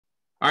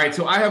right,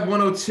 so I have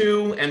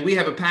 102 and we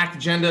have a packed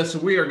agenda, so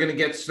we are going to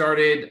get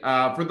started.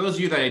 For those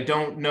of you that I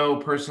don't know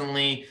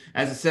personally,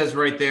 as it says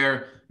right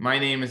there, my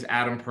name is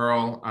Adam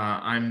Pearl.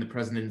 I'm the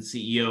president and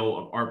CEO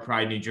of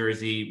ArtPride New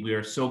Jersey. We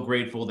are so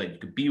grateful that you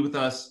could be with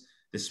us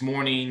this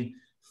morning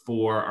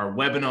for our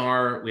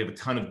webinar. We have a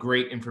ton of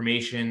great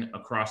information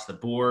across the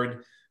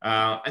board.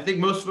 I think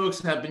most folks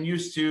have been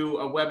used to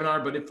a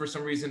webinar, but if for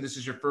some reason this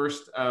is your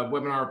first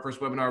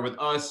webinar with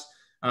us,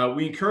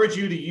 we encourage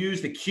you to use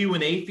the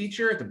Q&A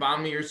feature at the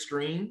bottom of your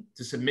screen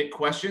to submit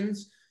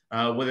questions,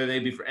 whether they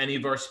be for any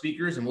of our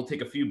speakers, and we'll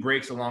take a few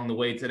breaks along the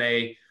way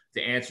today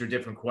to answer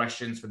different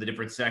questions for the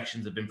different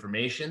sections of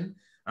information.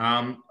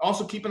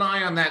 Also keep an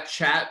eye on that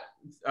chat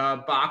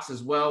box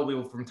as well. We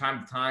will from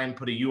time to time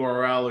put a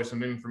URL or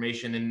some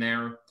information in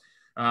there.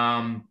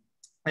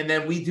 And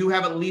then we do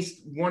have at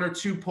least 1 or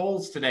 2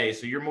 polls today,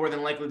 so you're more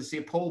than likely to see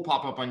a poll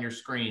pop up on your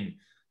screen.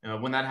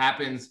 When that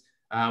happens,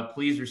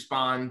 please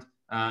respond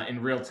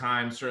in real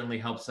time. Certainly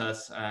helps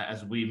us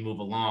as we move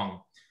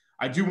along.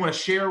 I do want to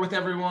share with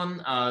everyone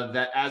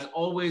that, as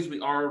always,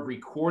 we are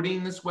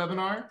recording this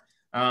webinar.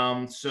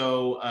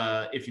 So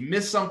if you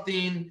miss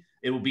something,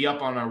 it will be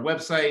up on our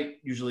website,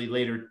 usually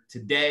later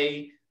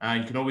today.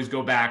 You can always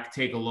go back,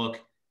 take a look,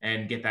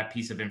 and get that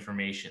piece of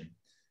information.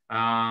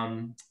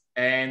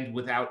 And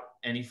without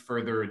any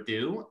further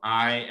ado,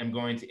 I am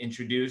going to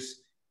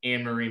introduce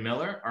Anne-Marie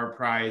Miller,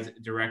 ArtPride's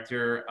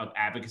Director of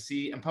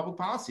Advocacy and Public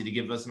Policy, to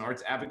give us an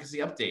arts advocacy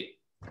update.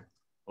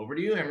 Over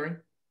to you, Anne-Marie.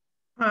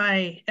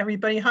 Hi,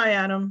 everybody. Hi,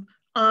 Adam.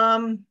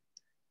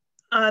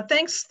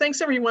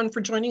 Thanks everyone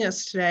for joining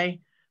us today.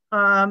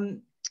 All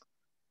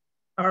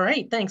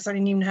right, thanks. I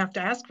didn't even have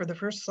to ask for the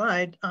first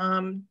slide.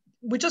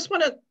 We just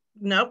want to,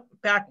 no,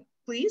 back,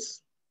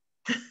 please.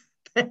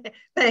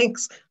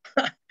 Thanks.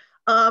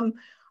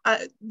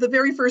 The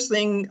very first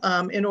thing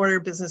in order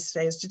of business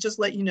today is to just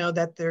let you know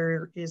that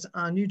there is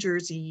a New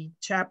Jersey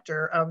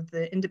chapter of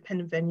the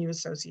Independent Venue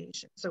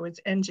Association. So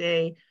it's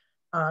NJEVA,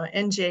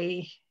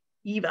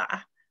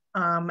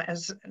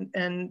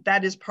 and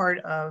that is part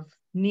of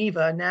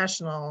NEVA,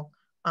 National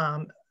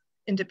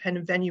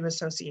Independent Venue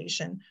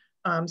Association.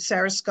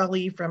 Sarah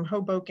Scully from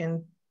Hopewell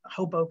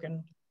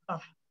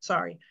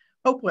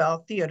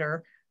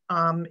Theater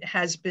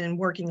has been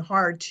working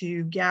hard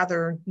to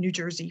gather New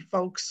Jersey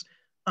folks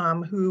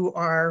who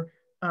are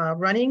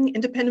running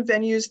independent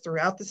venues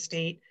throughout the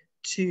state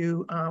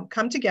to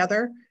come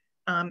together,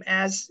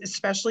 as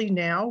especially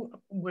now,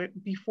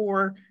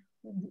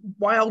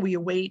 while we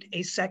await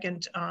a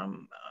second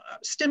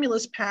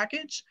stimulus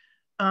package,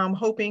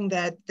 hoping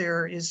that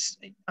there is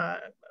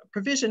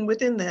provision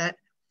within that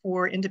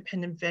for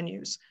independent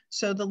venues.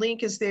 So the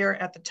link is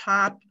there at the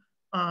top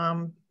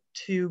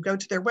to go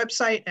to their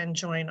website and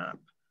join up.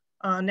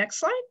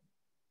 Next slide.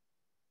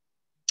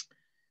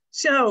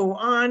 So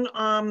on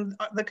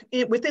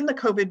within the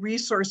COVID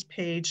resource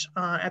page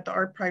at the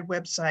ArtPride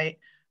website,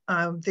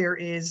 there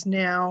is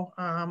now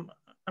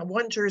a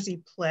One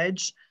Jersey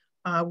pledge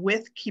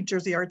with Keep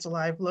Jersey Arts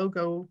Alive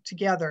logo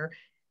together.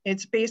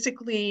 It's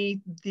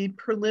basically the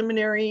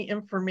preliminary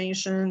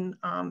information,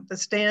 the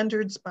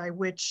standards by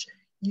which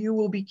you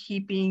will be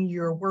keeping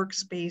your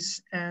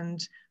workspace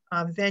and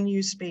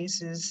venue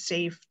spaces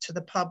safe to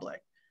the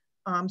public.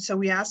 So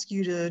we ask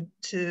you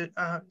to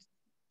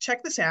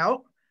check this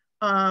out.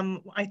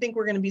 I think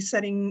we're going to be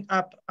setting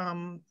up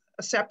a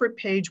separate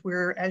page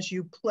where, as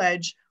you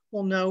pledge,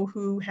 we'll know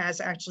who has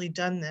actually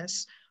done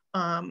this.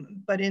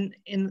 But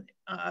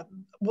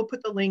we'll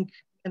put the link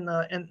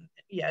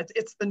yeah,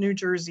 it's the New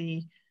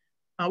Jersey.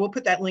 We'll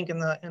put that link in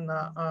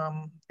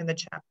the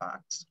chat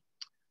box.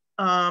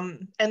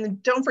 And then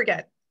don't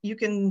forget, you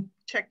can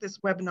check this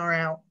webinar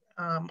out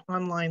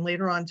online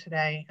later on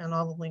today, and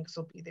all the links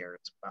will be there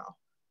as well.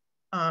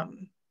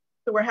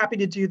 So we're happy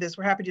to do this.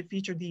 We're happy to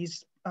feature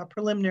these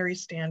preliminary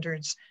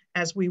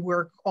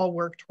all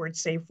work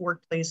towards safe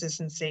workplaces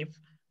and safe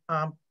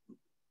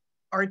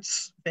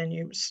arts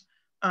venues.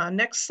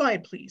 Next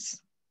slide,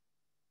 please.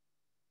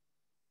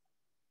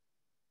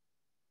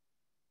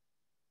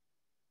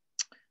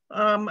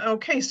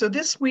 Okay, so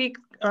this week,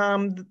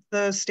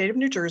 the state of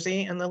New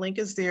Jersey, and the link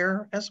is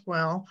there as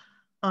well,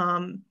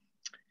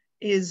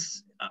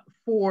 is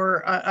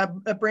for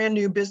a brand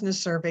new business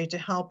survey to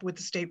help with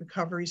the state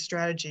recovery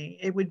strategy.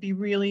 It would be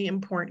really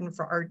important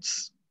for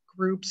arts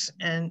groups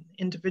and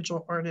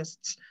individual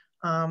artists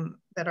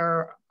that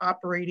are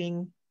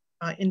operating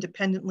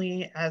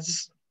independently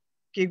as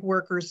gig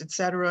workers, et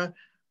cetera,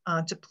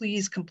 to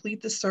please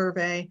complete the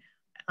survey.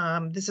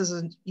 This is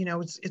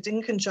it's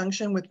in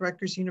conjunction with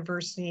Rutgers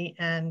University,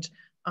 and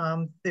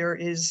there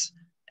is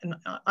an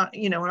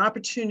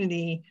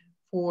opportunity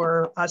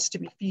for us to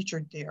be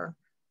featured there.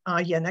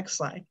 Yeah, next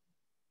slide,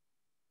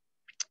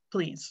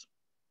 please.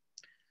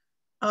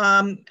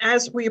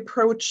 As we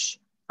approach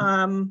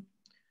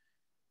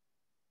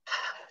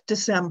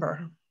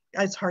December,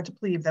 it's hard to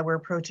believe that we're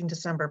approaching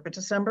December, but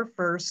December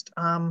 1st,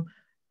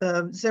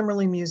 the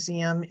Zimmerli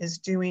Museum is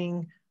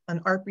doing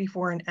an art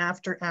before and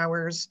after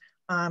hours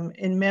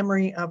in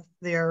memory of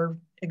their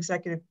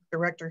executive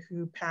director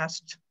who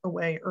passed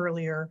away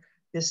earlier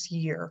this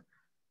year.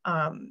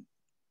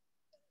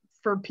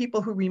 For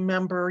people who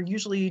remember,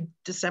 usually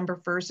December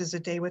 1st is a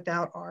day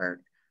without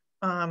art,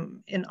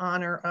 in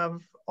honor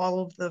of all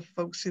of the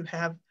folks who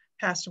have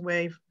passed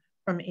away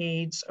from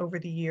AIDS over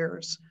the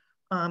years.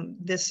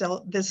 This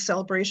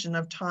celebration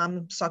of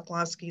Tom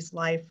Sokolowski's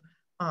life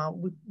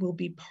will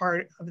be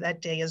part of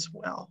that day as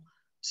well.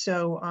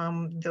 So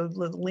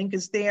the link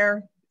is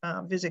there.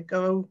 Visit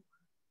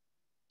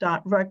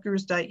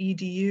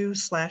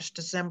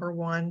go.rutgers.edu/December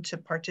 1 to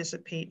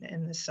participate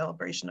in the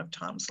celebration of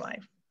Tom's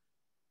life.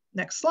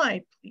 Next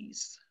slide,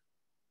 please.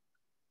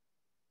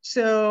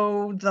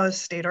 So the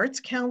State Arts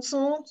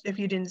Council, if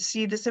you didn't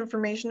see this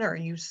information or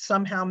you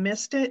somehow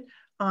missed it,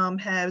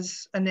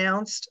 has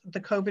announced the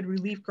COVID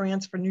relief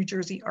grants for New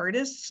Jersey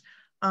artists.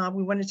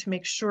 We wanted to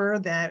make sure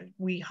that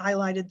we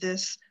highlighted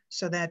this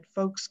so that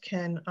folks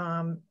can,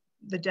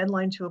 the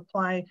deadline to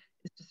apply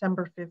is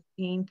December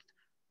 15th.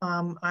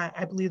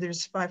 I believe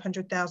there's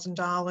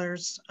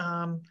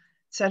 $500,000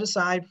 set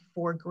aside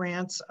for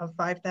grants of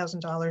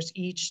 $5,000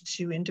 each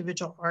to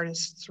individual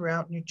artists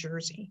throughout New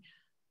Jersey.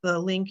 The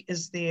link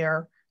is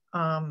there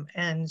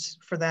and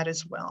for that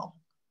as well.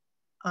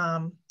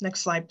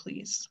 Next slide,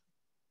 please.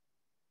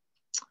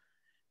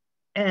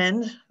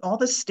 And all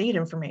the state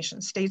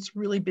information. State's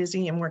really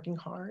busy and working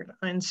hard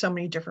in so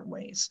many different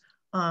ways.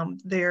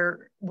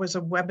 There was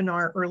a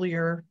webinar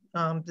earlier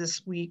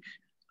this week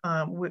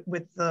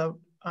with the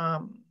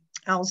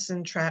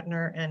Allison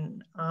Tratner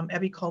and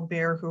Evie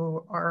Colbert,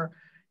 who are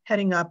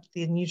heading up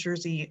the New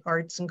Jersey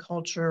Arts and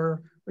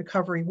Culture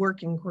Recovery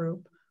Working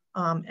Group,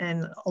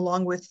 and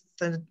along with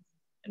the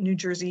New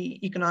Jersey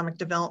Economic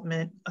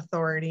Development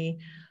Authority,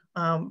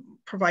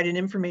 provided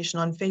information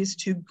on phase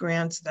 2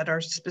 grants that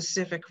are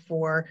specific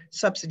for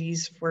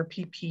subsidies for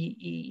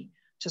PPE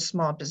to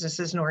small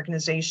businesses and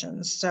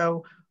organizations.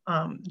 So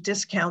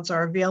discounts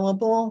are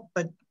available,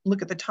 but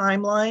look at the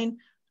timeline.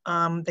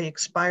 They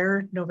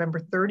expire November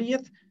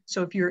 30th.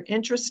 So if you're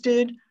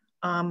interested,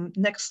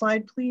 next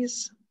slide,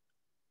 please.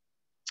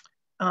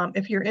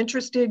 If you're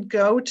interested,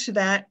 go to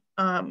that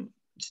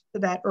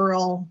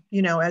URL,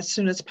 as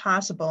soon as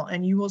possible,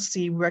 and you will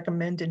see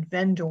recommended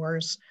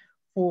vendors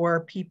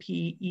for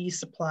PPE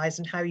supplies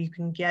and how you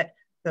can get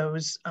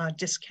those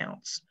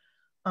discounts.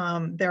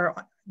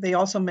 They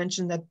also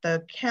mentioned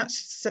that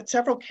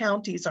several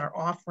counties are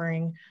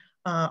offering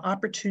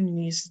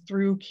opportunities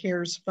through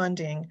CARES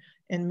funding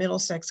in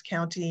Middlesex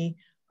County,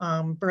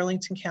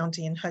 Burlington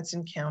County, and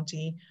Hudson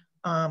County,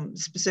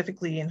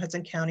 specifically in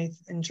Hudson County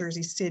in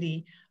Jersey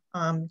City,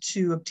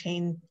 to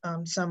obtain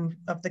some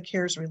of the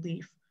CARES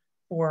relief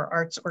for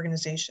arts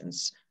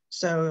organizations.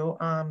 So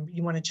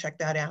you want to check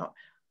that out.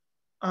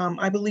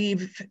 I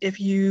believe if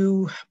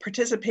you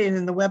participated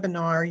in the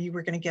webinar, you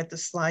were going to get the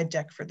slide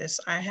deck for this.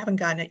 I haven't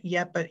gotten it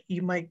yet, but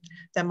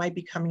that might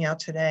be coming out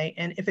today.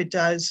 And if it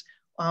does,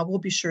 we'll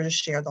be sure to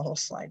share the whole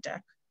slide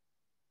deck.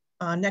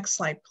 Next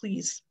slide,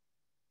 please.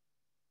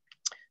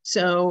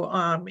 So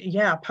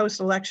yeah,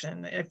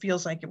 post-election, it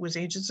feels like it was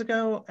ages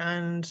ago,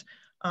 and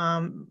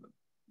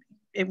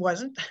it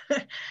wasn't.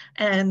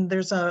 And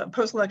there's a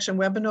post-election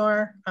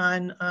webinar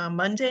on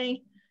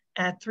Monday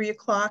at 3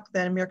 o'clock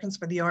that Americans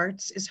for the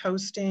Arts is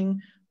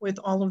hosting with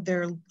all of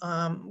their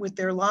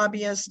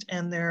lobbyists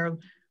and their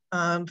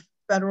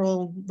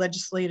federal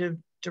legislative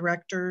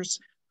directors.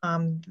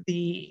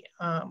 The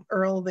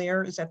URL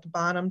there is at the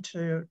bottom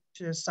to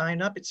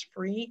sign up. It's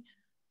free,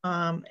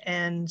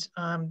 and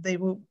they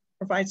will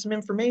provide some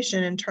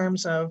information in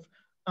terms of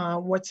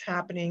what's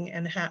happening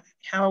and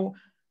how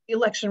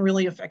election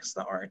really affects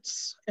the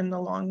arts in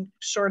the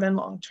short and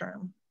long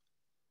term.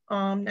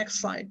 Next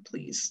slide,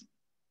 please.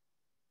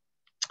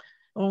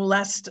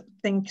 Last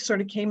thing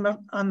sort of came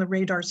up on the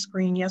radar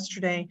screen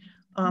yesterday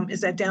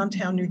is that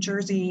downtown New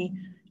Jersey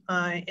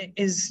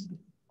is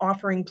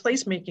offering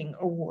placemaking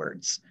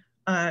awards.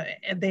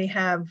 And they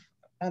have,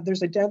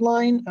 there's a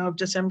deadline of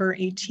December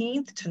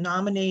 18th to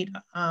nominate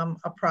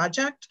a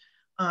project,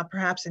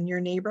 perhaps in your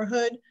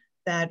neighborhood,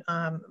 that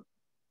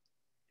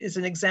is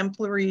an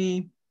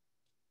exemplary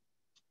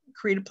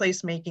creative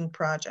placemaking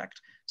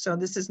project. So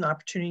this is an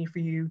opportunity for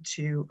you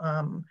to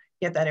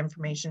get that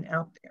information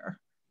out there.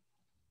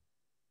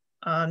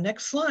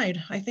 Next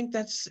slide. I think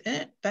that's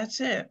it. That's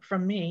it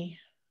from me.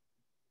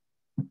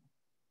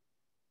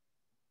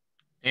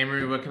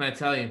 Anne-Marie, what can I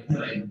tell you?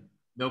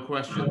 No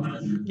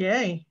question.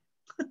 Yay.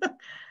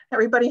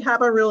 Everybody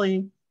have a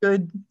really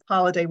good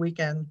holiday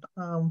weekend.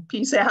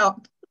 Peace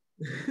out.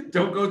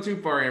 Don't go too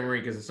far,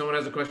 Anne-Marie, because if someone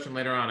has a question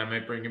later on, I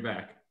might bring you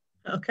back.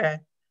 Okay.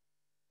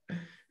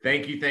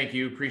 Thank you. Thank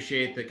you.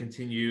 Appreciate the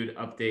continued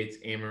updates,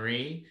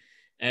 Anne-Marie.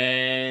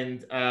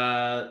 And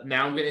now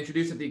I'm going to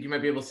introduce, I think you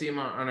might be able to see him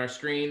on our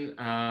screen.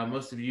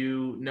 Most of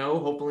you know,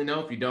 hopefully know.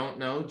 If you don't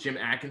know, Jim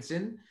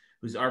Atkinson,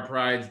 who's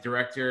ArtPride's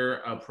Director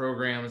of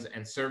Programs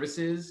and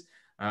Services.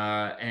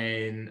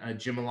 And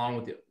Jim, along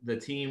with the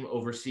team,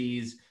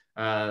 oversees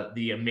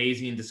the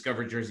amazing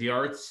Discover Jersey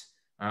Arts.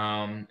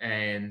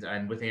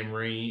 And with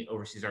Anne-Marie,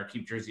 oversees our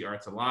Keep Jersey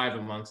Arts Alive,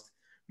 amongst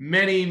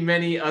many,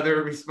 many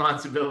other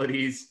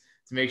responsibilities.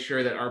 to make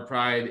sure that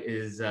ArtPride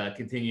is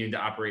continuing to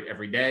operate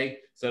every day.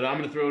 So I'm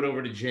going to throw it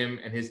over to Jim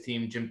and his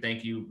team. Jim,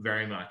 thank you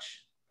very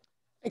much.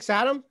 Thanks,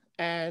 Adam.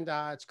 And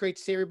it's great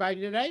to see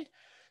everybody today.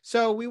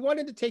 So we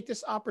wanted to take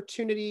this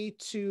opportunity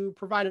to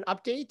provide an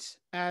update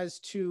as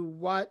to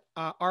what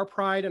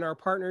ArtPride and our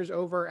partners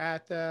over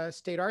at the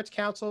State Arts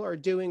Council are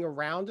doing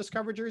around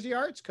Discover Jersey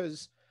Arts,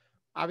 because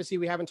obviously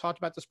we haven't talked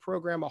about this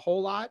program a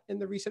whole lot in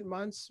the recent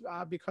months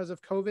because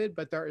of COVID,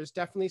 but there is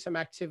definitely some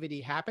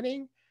activity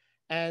happening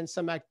and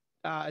some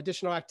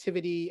additional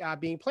activity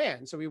being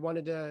planned. So we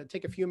wanted to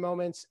take a few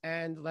moments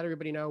and let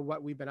everybody know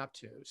what we've been up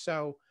to.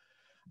 So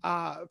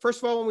first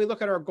of all, when we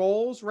look at our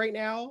goals right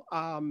now,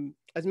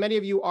 as many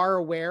of you are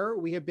aware,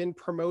 we have been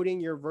promoting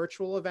your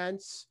virtual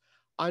events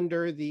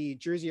under the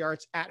Jersey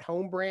Arts at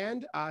Home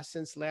brand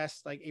since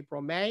last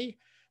April, May.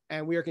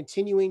 And we are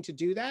continuing to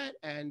do that,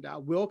 and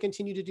will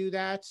continue to do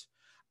that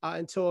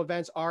until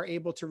events are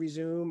able to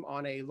resume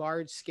on a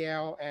large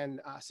scale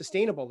and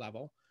sustainable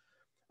level.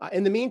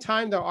 In the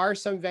meantime, there are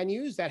some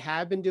venues that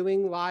have been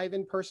doing live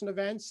in-person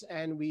events,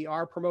 and we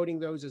are promoting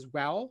those as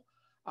well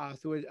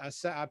through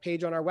a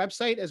page on our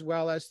website, as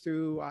well as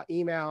through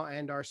email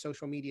and our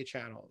social media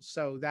channels.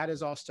 So that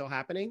is all still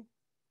happening.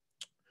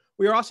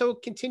 We are also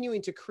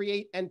continuing to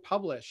create and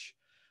publish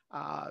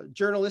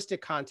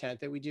journalistic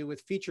content that we do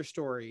with feature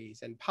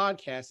stories and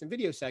podcasts and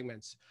video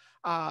segments.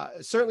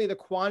 Certainly the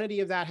quantity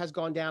of that has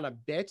gone down a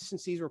bit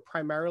since these were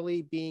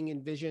primarily being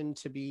envisioned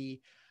to be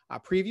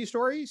preview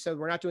stories. So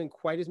we're not doing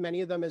quite as many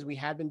of them as we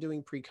had been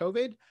doing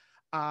pre-COVID,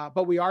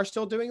 but we are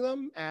still doing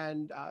them.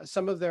 And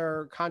some of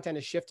their content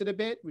has shifted a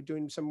bit. We're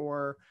doing some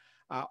more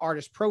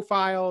artist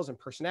profiles and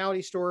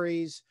personality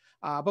stories,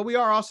 but we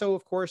are also,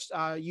 of course,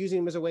 using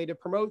them as a way to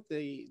promote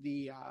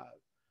the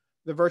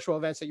virtual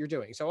events that you're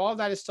doing. So all of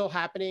that is still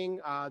happening.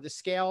 The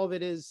scale of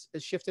it is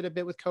shifted a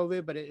bit with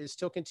COVID, but it is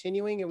still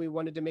continuing. And we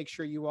wanted to make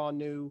sure you all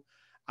knew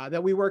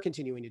that we were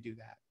continuing to do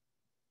that.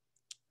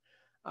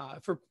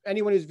 For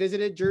anyone who's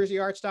visited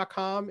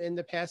jerseyarts.com in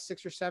the past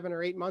 6 or 7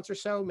 or 8 months or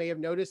so may have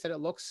noticed that it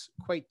looks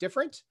quite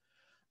different.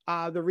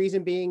 The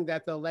reason being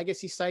that the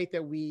legacy site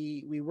that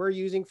we were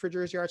using for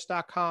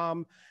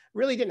jerseyarts.com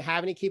really didn't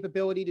have any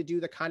capability to do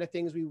the kind of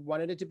things we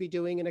wanted it to be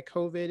doing in a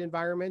COVID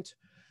environment.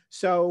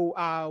 So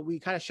we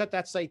kind of shut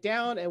that site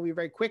down, and we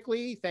very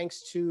quickly,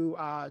 thanks to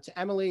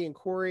Emily and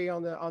Corey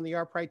on the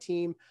ArtPride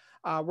team,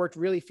 worked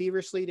really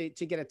feverishly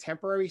to get a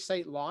temporary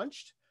site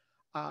launched,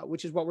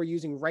 which is what we're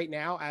using right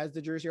now as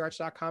the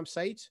jerseyarts.com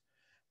site.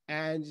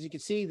 And as you can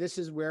see, this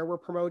is where we're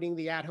promoting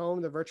the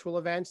at-home, the virtual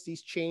events.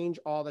 These change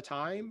all the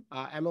time.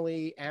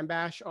 Emily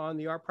Ambash on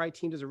the ArtPride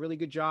team does a really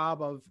good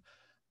job of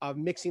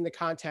mixing the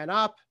content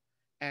up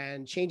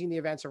and changing the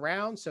events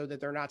around so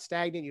that they're not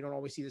stagnant. You don't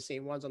always see the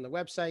same ones on the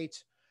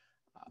website.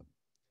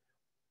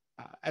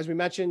 As we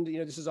mentioned,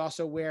 this is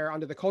also where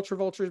under the Culture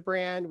Vultures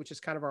brand, which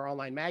is kind of our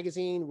online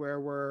magazine, where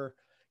we're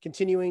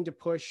continuing to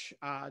push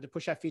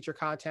that feature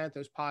content,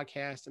 those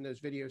podcasts and those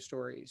video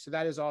stories. So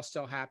that is all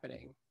still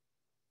happening.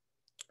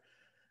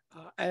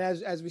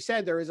 And as we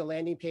said, there is a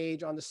landing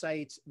page on the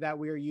site that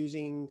we are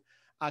using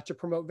to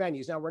promote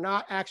venues. Now, we're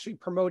not actually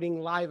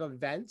promoting live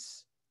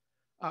events,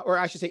 or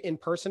I should say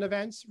in-person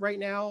events right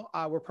now.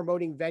 We're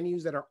promoting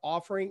venues that are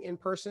offering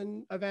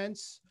in-person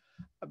events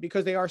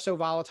because they are so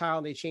volatile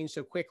and they change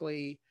so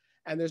quickly,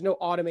 and there's no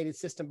automated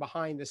system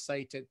behind the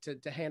site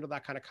to handle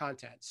that kind of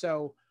content.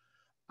 So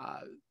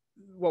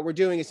what we're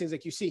doing is things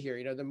like you see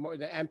here, the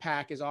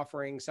MPAC is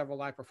offering several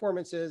live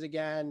performances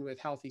again with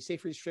healthy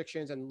safety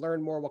restrictions, and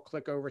learn more will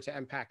click over to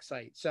MPAC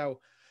site. So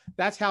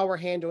that's how we're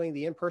handling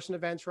the in-person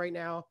events right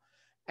now.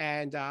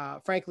 And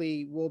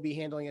frankly, we'll be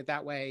handling it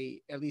that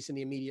way, at least in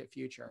the immediate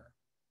future.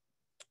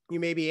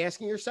 You may be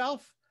asking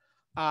yourself,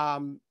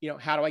 how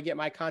do I get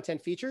my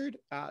content featured?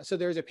 So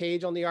there's a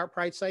page on the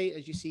ArtPride site,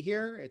 as you see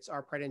here. It's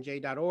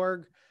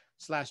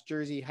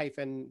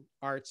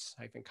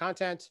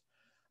artpridej.org/jersey-arts-content.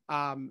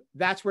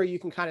 That's where you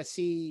can kind of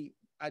see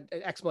an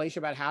explanation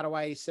about how do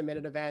I submit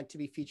an event to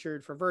be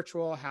featured for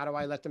virtual? How do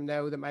I let them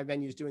know that my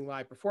venue is doing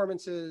live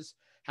performances?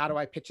 How do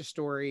I pitch a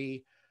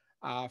story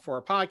for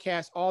a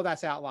podcast? All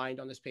that's outlined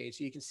on this page.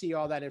 So you can see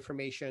all that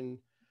information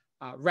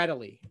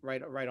readily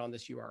right on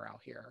this URL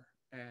here.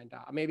 And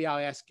maybe I'll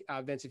ask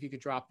Vince if you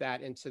could drop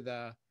that into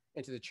the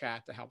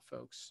chat to help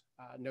folks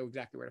know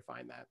exactly where to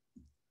find that.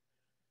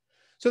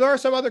 So there are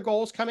some other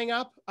goals coming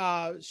up,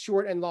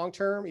 short and long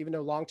term, even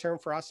though long term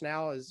for us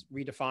now is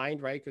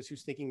redefined, right? Because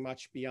who's thinking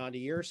much beyond a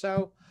year or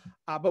so?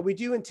 But we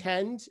do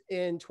intend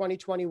in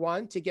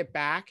 2021 to get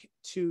back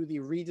to the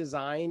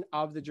redesign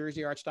of the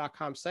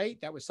jerseyarts.com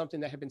site. That was something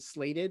that had been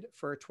slated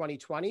for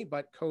 2020,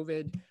 but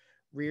COVID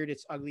reared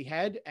its ugly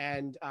head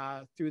and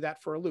threw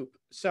that for a loop.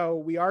 So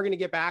we are going to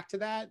get back to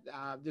that.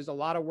 There's a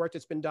lot of work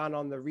that's been done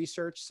on the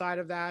research side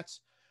of that,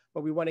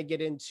 but we want to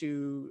get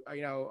into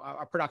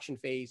a production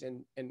phase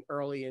in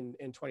early in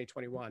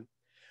 2021.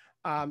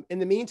 In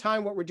the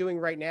meantime, what we're doing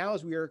right now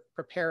is we are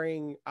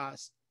preparing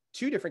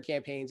 2 different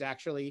campaigns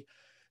actually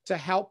to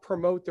help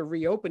promote the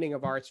reopening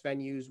of arts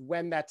venues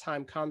when that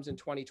time comes in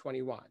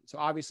 2021. So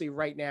obviously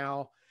right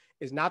now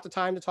is not the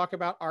time to talk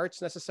about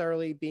arts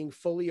necessarily being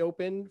fully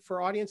open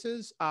for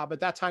audiences, but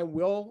that time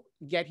will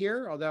get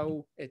here,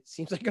 although it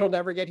seems like it'll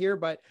never get here.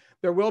 But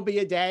there will be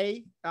a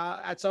day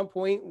at some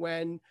point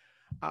when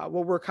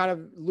we're kind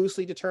of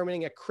loosely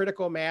determining a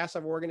critical mass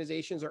of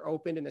organizations are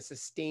opened in a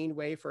sustained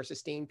way for a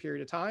sustained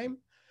period of time.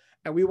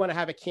 And we want to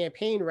have a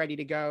campaign ready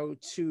to go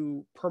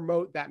to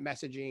promote that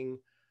messaging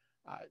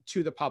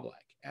to the public.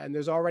 And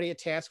there's already a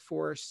task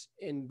force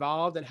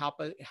involved in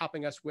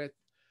helping us with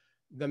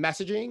the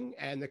messaging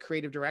and the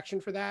creative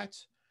direction for that.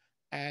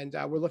 And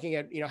we're looking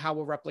at, how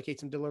we'll replicate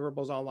some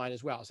deliverables online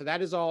as well. So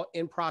that is all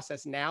in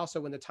process now.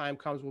 So when the time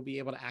comes, we'll be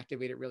able to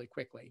activate it really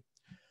quickly.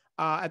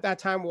 At that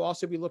time, we'll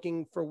also be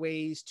looking for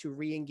ways to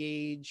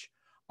re-engage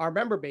our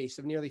member base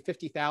of nearly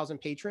 50,000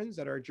 patrons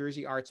that are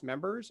Jersey Arts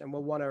members. And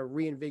we'll want to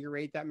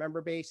reinvigorate that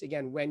member base,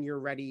 again, when you're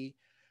ready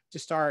to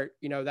start,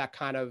 that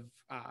kind of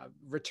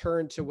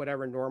return to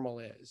whatever normal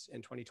is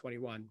in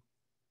 2021.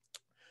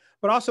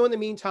 But also in the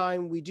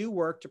meantime, we do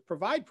work to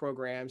provide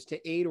programs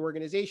to aid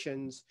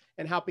organizations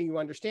in helping you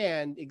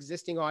understand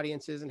existing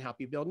audiences and help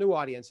you build new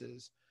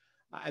audiences.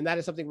 And that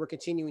is something we're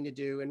continuing to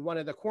do. And one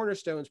of the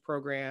cornerstones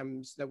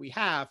programs that we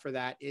have for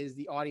that is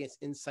the Audience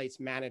Insights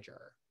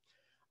Manager.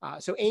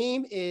 So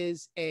AIM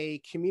is a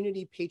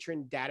community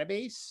patron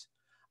database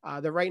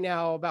that right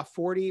now about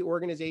 40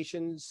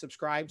 organizations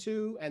subscribe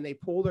to, and they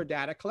pull their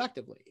data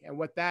collectively. And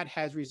what that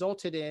has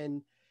resulted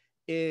in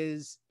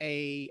is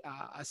a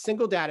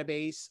single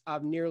database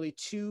of nearly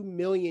 2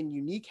 million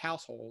unique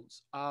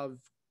households of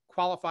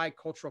qualified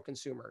cultural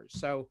consumers.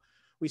 So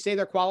we say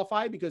they're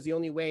qualified because the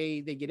only way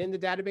they get in the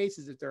database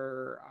is if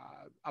they're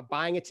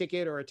buying a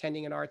ticket or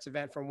attending an arts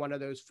event from one of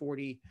those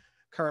 40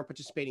 current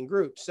participating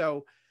groups.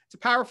 So it's a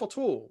powerful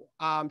tool.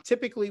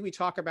 Typically, we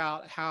talk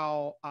about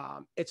how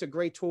it's a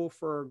great tool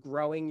for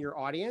growing your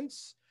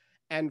audience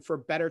and for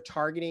better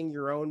targeting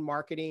your own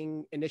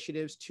marketing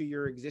initiatives to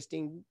your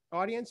existing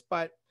audience.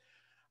 But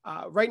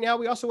right now,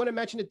 we also want to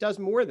mention it does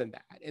more than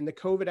that. In the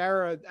COVID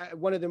era,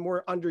 one of the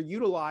more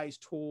underutilized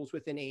tools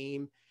within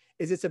AIM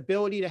is its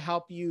ability to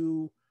help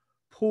you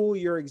pool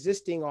your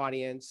existing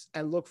audience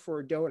and look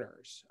for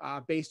donors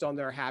based on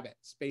their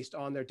habits, based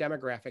on their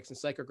demographics and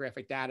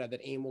psychographic data that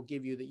AIM will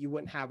give you that you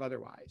wouldn't have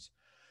otherwise.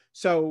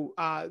 So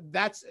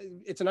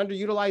it's an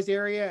underutilized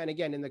area. And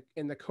again,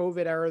 in the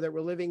COVID era that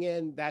we're living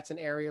in, that's an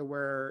area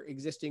where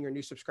existing or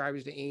new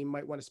subscribers to AIM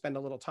might want to spend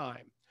a little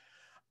time.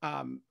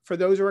 For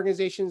those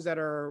organizations that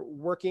are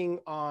working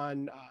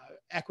on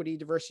equity,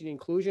 diversity, and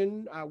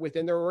inclusion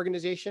within their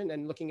organization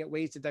and looking at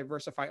ways to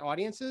diversify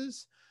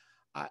audiences,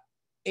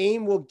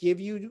 AIM will give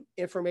you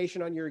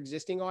information on your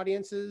existing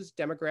audiences,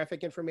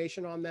 demographic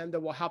information on them that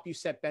will help you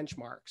set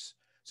benchmarks.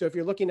 So if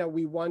you're looking at,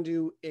 we want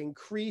to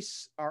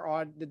increase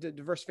the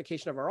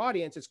diversification of our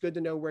audience, it's good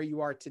to know where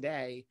you are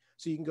today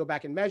so you can go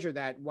back and measure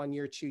that 1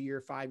 year, 2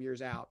 year, 5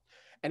 years out.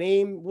 And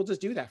AIM will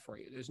just do that for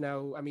you. There's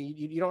no,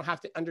 you don't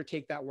have to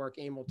undertake that work.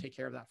 AIM will take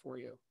care of that for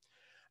you.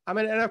 And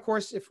of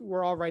course, if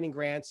we're all writing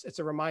grants, it's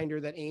a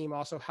reminder that AIM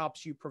also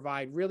helps you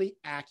provide really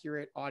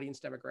accurate audience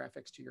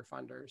demographics to your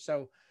funders.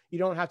 So you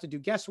don't have to do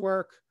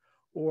guesswork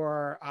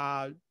or,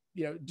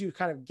 do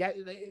kind of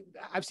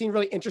I've seen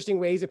really interesting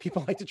ways that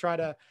people like to try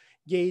to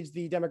gauge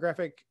the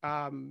demographic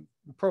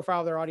profile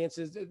of their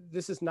audiences.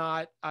 This is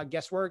not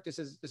guesswork. This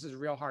is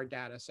real hard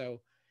data.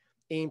 So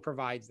AIM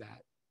provides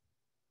that.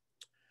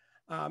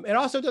 It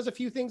also does a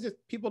few things that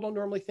people don't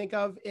normally think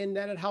of in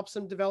that it helps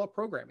them develop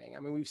programming.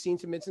 We've seen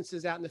some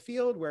instances out in the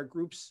field where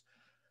groups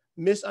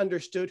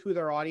misunderstood who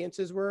their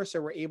audiences were.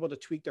 So we're able to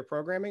tweak their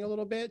programming a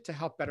little bit to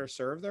help better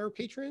serve their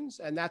patrons.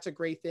 And that's a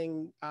great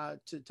thing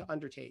to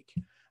undertake.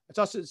 It's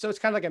also, so it's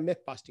kind of like a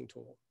myth busting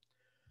tool.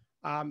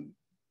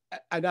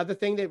 Another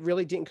thing that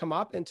really didn't come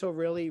up until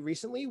really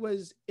recently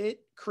was it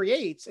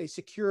creates a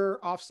secure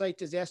offsite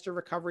disaster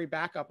recovery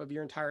backup of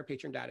your entire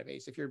patron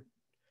database. If your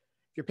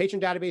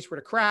patron database were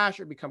to crash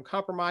or become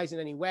compromised in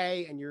any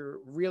way, and you're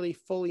really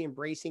fully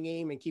embracing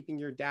AIM and keeping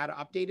your data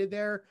updated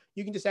there,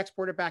 you can just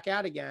export it back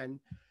out again.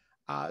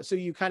 So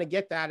you kind of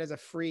get that as a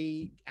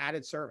free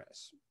added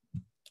service.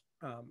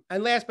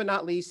 And last but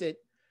not least, it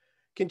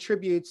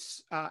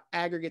contributes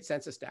aggregate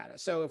census data.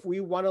 So if we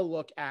want to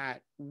look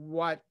at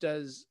what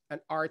does an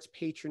arts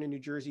patron in New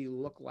Jersey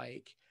look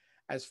like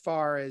as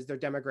far as their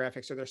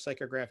demographics or their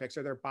psychographics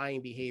or their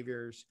buying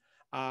behaviors,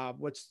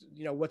 what's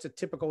a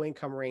typical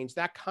income range,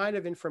 that kind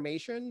of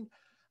information,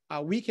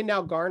 we can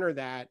now garner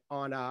that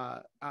on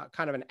a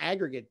kind of an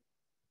aggregate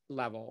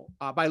level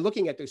by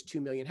looking at those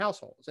 2 million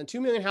households. And 2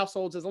 million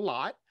households is a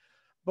lot,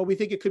 but we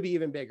think it could be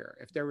even bigger.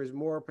 If there was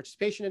more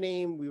participation in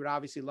AIM, we would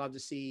obviously love to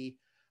see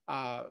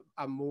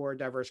a more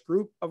diverse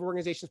group of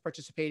organizations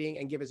participating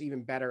and give us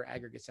even better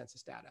aggregate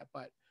census data.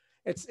 But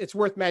it's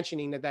worth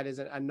mentioning that is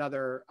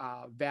another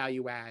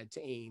value add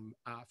to AIM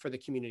for the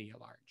community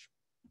at large.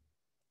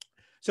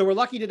 So we're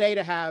lucky today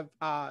to have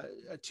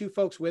two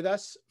folks with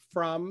us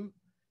from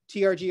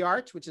TRG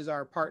Arts, which is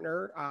our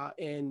partner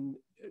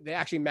they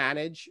actually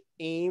manage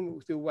AIM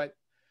through what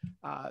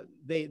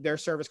their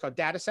service called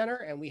Data Center.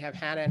 And we have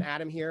Hannah and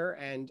Adam here,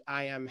 and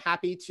I am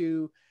happy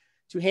to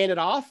hand it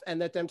off and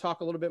let them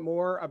talk a little bit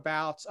more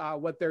about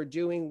what they're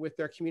doing with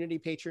their community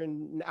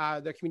patron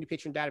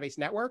database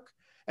network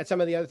and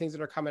some of the other things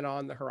that are coming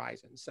on the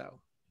horizon. So,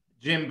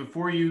 Jim,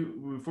 before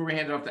we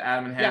hand it off to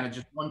Adam and Hannah,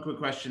 just one quick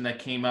question that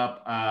came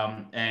up,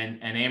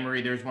 and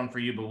Anne-Marie, there's one for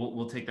you, but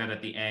we'll take that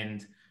at the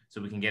end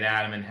so we can get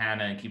Adam and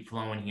Hannah and keep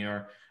flowing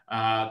here.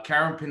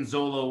 Karen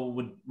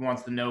Pinzolo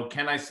wants to know,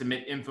 can I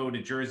submit info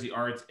to Jersey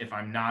Arts if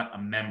I'm not a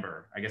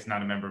member? I guess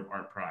not a member of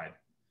ArtPride.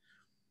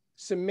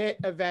 Submit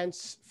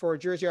events for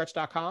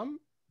jerseyarts.com?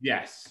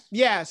 Yes.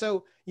 Yeah,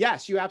 so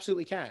yes, you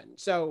absolutely can.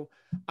 So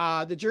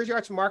the Jersey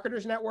Arts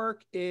Marketers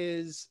Network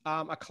is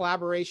a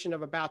collaboration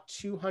of about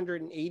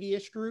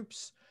 280-ish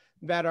groups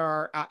that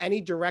are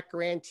any direct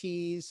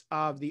grantees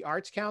of the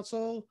Arts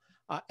Council,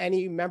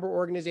 any member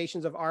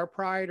organizations of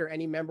ArtPride, or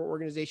any member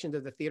organizations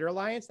of the Theater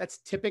Alliance. That's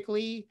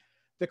typically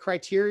the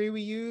criteria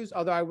we use,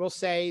 although I will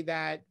say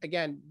that,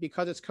 again,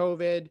 because it's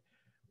COVID,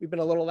 we've been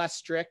a little less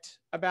strict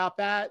about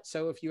that.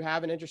 So if you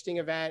have an interesting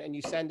event and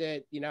you send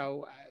it,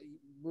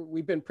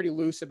 we've been pretty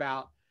loose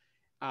about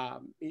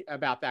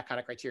that kind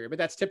of criteria. But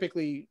that's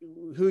typically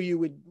who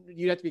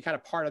you'd have to be kind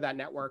of part of that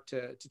network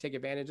to take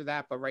advantage of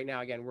that. But right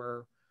now, again,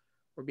 we're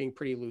being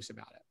pretty loose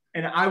about it.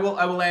 And I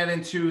will add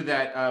into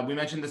that. We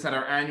mentioned this at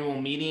our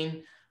annual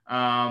meeting,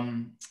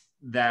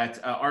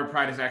 that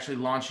ArtPride is actually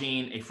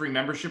launching a free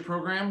membership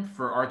program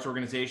for arts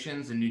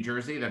organizations in New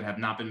Jersey that have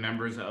not been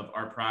members of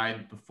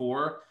ArtPride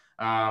before.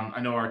 I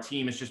know our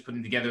team is just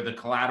putting together the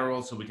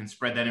collateral so we can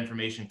spread that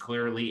information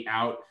clearly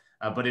out.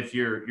 But if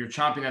you're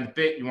chomping on the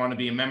bit, you want to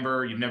be a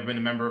member, you've never been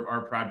a member of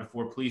ArtPride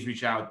before, please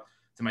reach out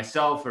to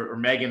myself or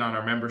Megan on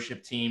our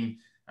membership team,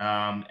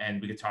 and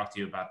we could talk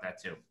to you about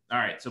that too. All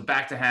right, so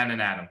back to Hannah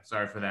and Adam.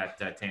 Sorry for that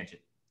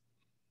tangent.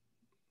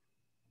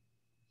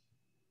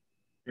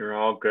 You're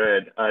all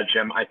good.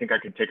 Jim, I think I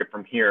could take it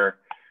from here.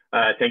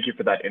 Thank you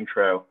for that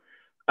intro.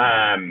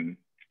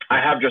 I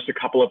have just a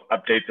couple of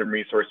updates and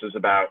resources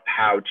about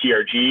how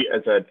TRG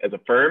as a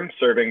firm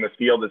serving this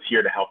field is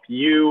here to help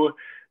you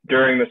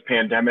during this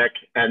pandemic.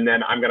 And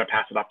then I'm going to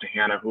pass it off to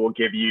Hannah, who will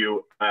give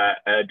you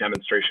a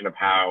demonstration of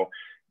how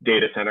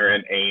Data Center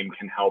and AIM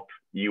can help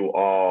you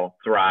all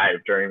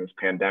thrive during this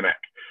pandemic.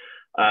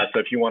 So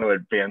if you want to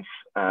advance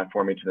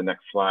for me to the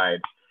next slide.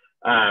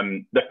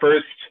 The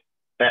first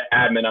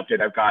admin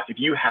update I've got, if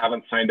you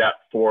haven't signed up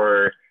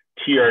for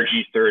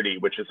TRG 30,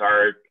 which is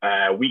our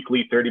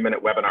weekly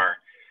 30-minute webinar,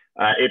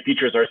 it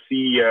features our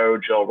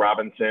CEO, Jill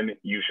Robinson.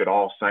 You should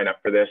all sign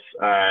up for this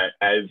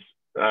as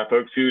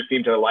folks who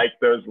seem to like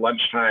those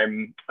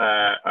lunchtime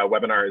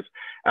webinars.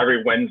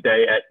 Every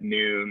Wednesday at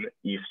noon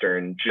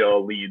Eastern,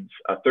 Jill leads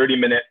a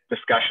 30-minute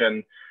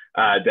discussion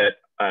that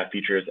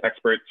features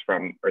experts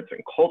from arts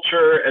and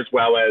culture, as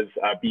well as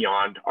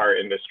beyond our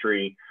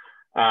industry,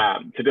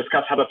 to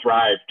discuss how to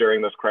thrive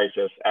during this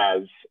crisis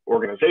as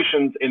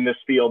organizations in this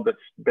field that's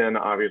been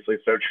obviously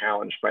so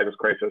challenged by this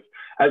crisis,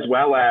 as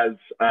well as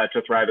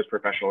to thrive as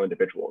professional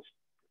individuals.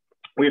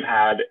 We've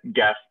had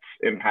guests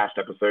in past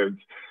episodes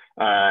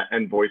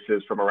and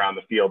voices from around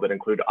the field that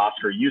include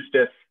Oscar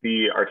Eustace,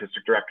 the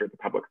artistic director at the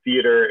Public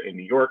Theater in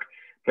New York,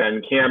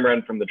 Ben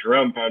Cameron from the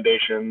Jerome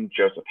Foundation,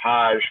 Joseph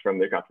Hodge from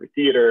the Guthrie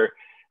Theater,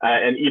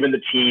 and even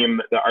the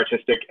team, the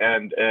artistic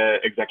and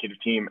executive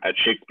team at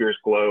Shakespeare's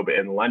Globe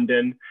in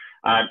London,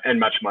 and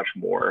much, much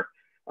more.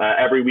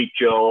 Every week,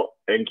 Jill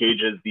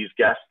engages these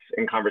guests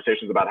in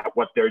conversations about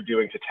what they're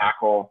doing to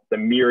tackle the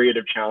myriad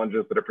of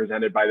challenges that are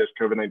presented by this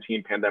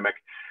COVID-19 pandemic.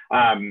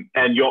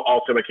 And you'll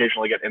also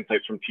occasionally get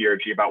insights from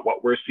TRG about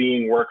what we're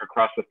seeing work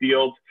across the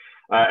field,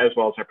 as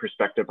well as our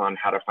perspective on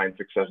how to find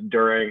success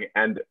during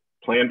and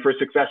plan for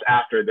success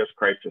after this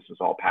crisis is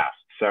all past.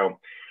 So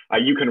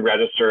you can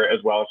register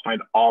as well as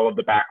find all of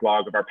the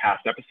backlog of our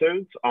past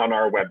episodes on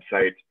our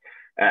website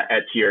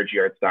at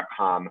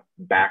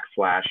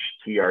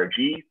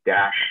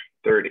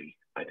trgarts.com/TRG-30.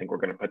 I think we're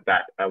going to put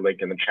that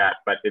link in the chat,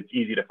 but it's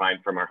easy to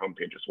find from our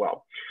homepage as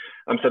well.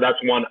 So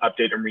that's one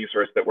update and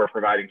resource that we're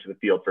providing to the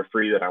field for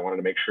free that I wanted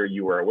to make sure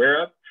you were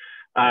aware of.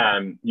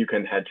 You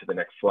can head to the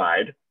next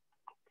slide.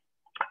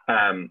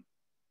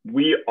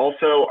 We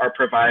also are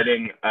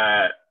providing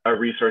a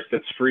resource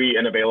that's free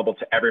and available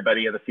to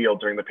everybody in the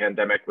field during the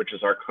pandemic, which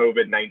is our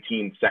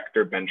COVID-19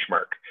 sector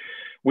benchmark.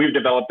 We've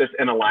developed this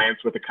in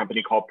alliance with a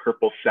company called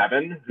Purple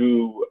 7,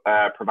 who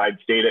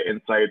provides data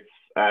insights,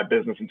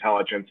 business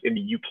intelligence in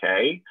the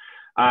UK.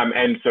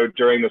 And so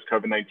during this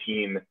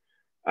COVID-19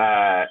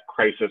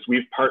 crisis,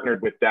 we've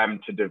partnered with them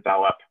to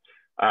develop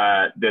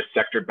this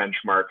sector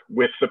benchmark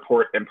with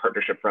support and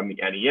partnership from the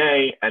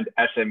NEA and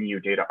SMU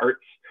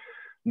DataArts.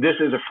 This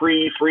is a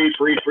free, I'm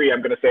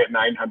going to say it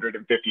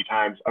 950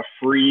 times, a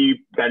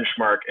free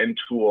benchmark and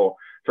tool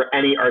for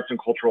any arts and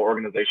cultural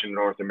organization in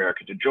North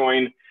America to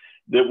join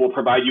that will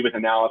provide you with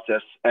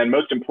analysis and,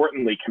 most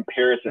importantly,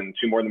 comparison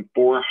to more than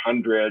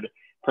 400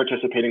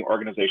 participating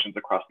organizations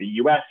across the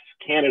US,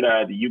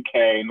 Canada, the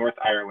UK, North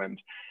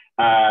Ireland.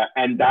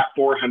 And that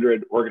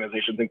 400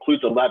 organizations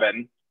includes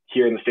 11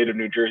 here in the state of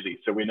New Jersey.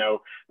 So we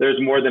know there's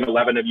more than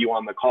 11 of you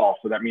on the call.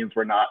 So that means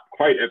we're not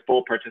quite at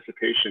full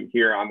participation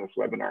here on this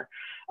webinar.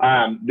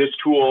 This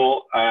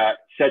tool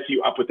sets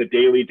you up with a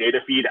daily data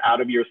feed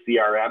out of your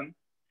CRM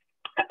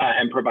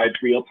and provides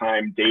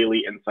real-time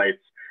daily insights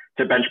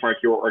to benchmark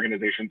your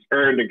organization's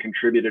earned and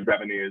contributed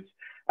revenues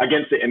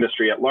against the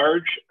industry at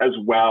large, as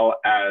well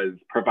as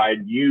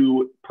provide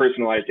you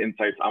personalized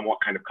insights on what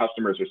kind of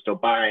customers are still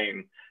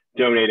buying,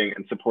 donating,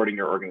 and supporting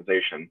your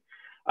organization.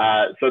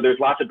 So there's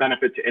lots of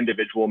benefit to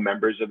individual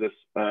members of this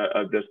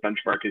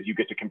benchmark as you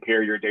get to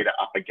compare your data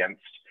up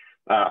against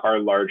our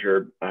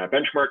larger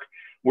benchmark.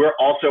 We're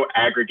also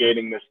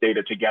aggregating this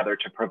data together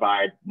to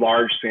provide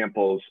large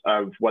samples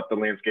of what the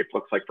landscape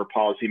looks like for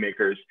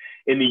policymakers.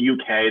 In the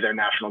UK, their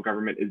national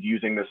government is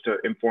using this to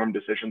inform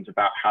decisions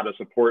about how to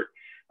support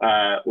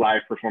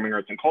live performing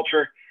arts and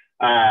culture.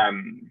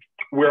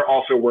 We're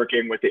also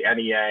working with the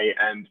NEA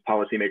and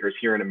policymakers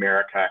here in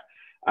America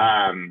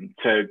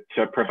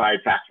to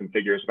provide facts and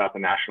figures about the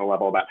national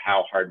level about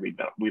how hard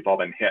we've all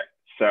been hit.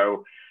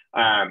 So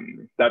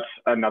that's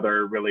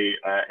another really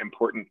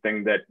important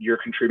thing that you're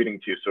contributing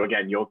to. So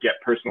again, you'll get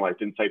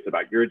personalized insights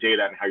about your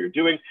data and how you're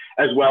doing,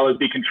 as well as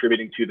be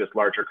contributing to this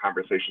larger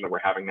conversation that we're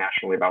having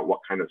nationally about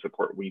what kind of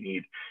support we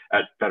need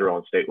at federal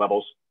and state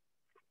levels.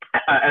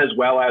 As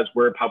well as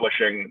we're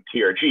publishing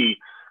TRG,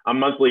 a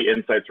monthly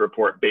insights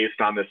report based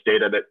on this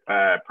data that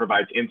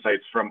provides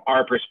insights from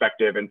our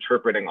perspective,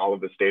 interpreting all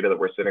of this data that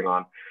we're sitting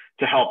on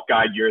to help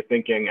guide your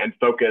thinking and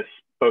focus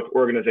both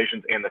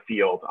organizations and the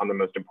field on the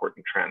most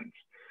important trends.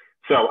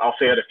 So I'll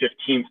say it a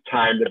 15th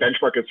time, the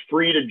benchmark is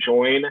free to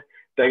join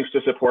thanks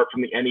to support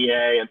from the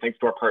NEA and thanks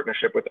to our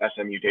partnership with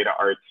SMU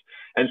DataArts.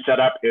 And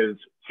setup is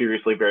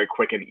seriously very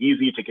quick and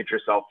easy to get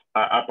yourself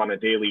up on a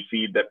daily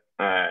feed that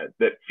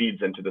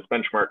feeds into this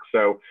benchmark.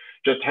 So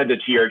just head to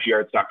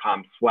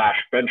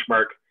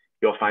trgarts.com/benchmark.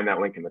 You'll find that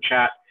link in the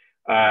chat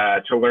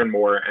to learn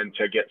more and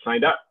to get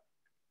signed up.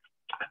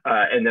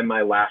 And then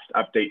my last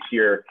update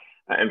here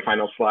and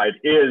final slide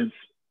is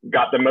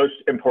got the most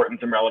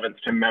importance and relevance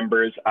to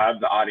members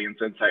of the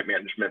Audience Insight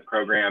Management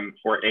Program,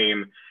 or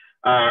AIM.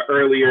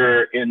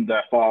 Earlier in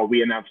the fall,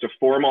 we announced a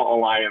formal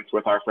alliance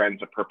with our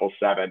friends at Purple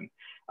 7.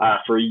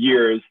 For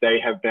years, they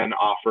have been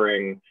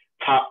offering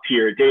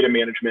top-tier data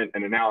management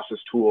and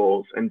analysis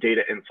tools and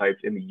data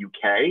insights in the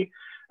UK.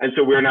 And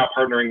so we're now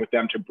partnering with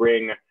them to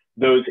bring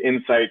those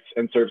insights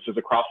and services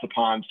across the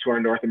pond to our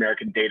North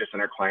American data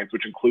center clients,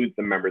 which includes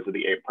the members of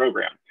the AIM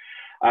program.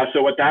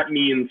 So what that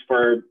means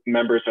for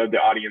members of the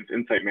Audience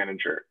Insight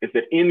Manager is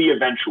that in the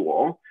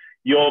eventual,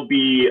 you'll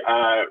be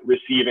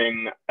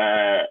receiving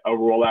a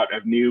rollout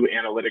of new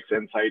analytics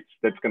insights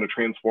that's going to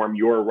transform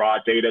your raw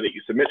data that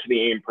you submit to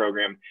the AIM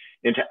program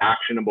into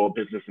actionable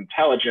business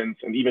intelligence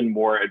and even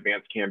more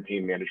advanced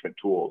campaign management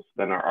tools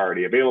than are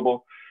already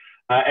available.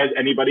 As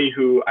anybody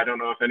who, I don't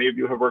know if any of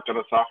you have worked on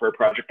a software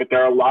project, but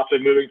there are lots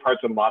of moving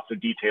parts and lots of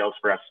details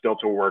for us still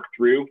to work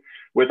through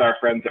with our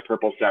friends at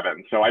Purple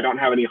 7. So I don't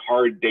have any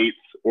hard dates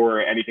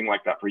or anything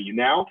like that for you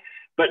now,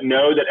 but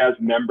know that as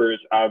members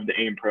of the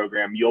AIM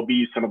program, you'll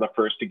be some of the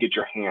first to get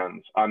your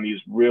hands on these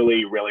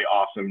really, really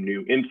awesome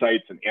new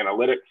insights and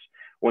analytics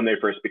when they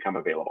first become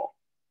available.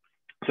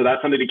 So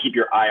that's something to keep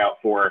your eye out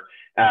for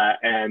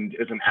and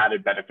is an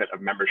added benefit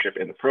of membership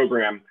in the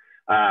program.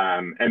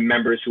 And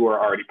members who are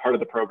already part of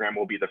the program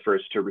will be the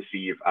first to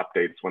receive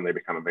updates when they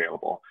become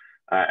available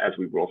as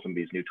we roll some of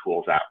these new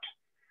tools out.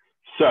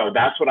 So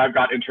that's what I've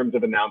got in terms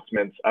of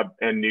announcements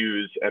and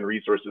news and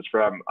resources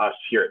from us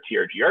here at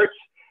TRG Arts.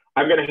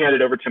 I'm going to hand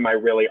it over to my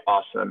really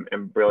awesome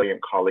and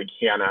brilliant colleague,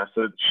 Hannah,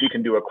 so that she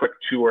can do a quick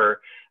tour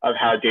of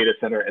how Data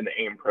Center and the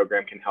AIM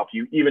program can help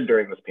you even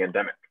during this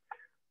pandemic.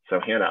 So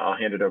Hannah, I'll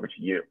hand it over to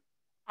you.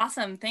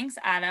 Awesome. Thanks,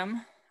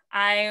 Adam.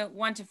 I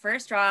want to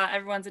first draw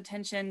everyone's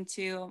attention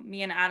to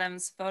me and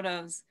Adam's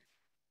photos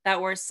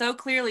that were so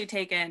clearly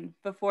taken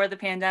before the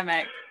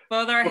pandemic.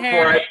 Both our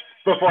hair.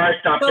 Before I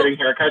stopped getting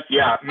haircuts,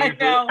 yeah. I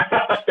know.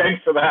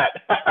 Thanks for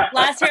that.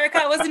 Last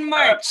haircut was in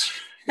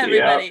March,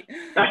 everybody.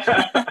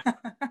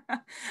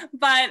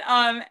 But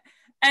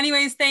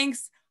anyways,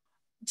 thanks.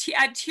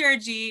 At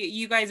TRG,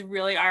 you guys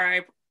really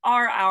are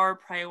our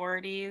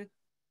priority.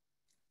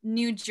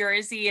 New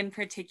Jersey in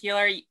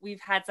particular, we've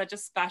had such a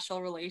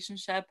special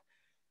relationship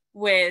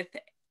with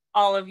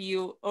all of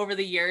you over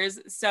the years.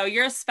 So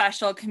you're a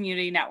special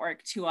community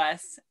network to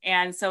us.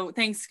 And so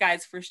thanks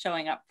guys for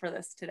showing up for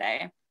this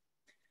today.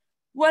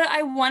 What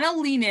I want to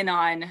lean in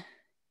on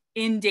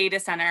in Data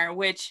Center,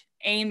 which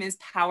AIM is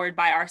powered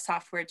by our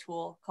software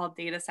tool called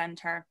Data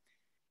Center,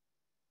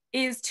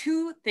 is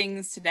two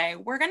things today.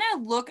 We're going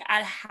to look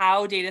at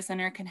how Data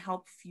Center can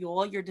help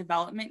fuel your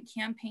development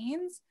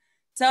campaigns.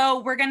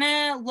 So we're going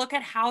to look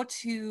at how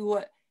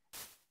to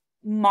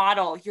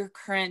model your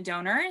current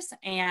donors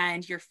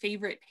and your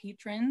favorite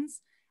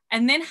patrons,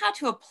 and then how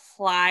to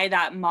apply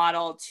that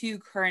model to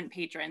current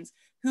patrons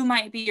who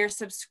might be your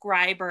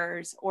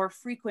subscribers or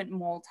frequent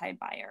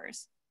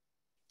multi-buyers.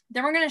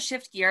 Then we're going to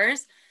shift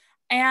gears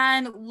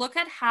and look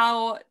at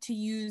how to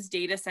use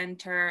Data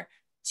Center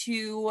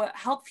to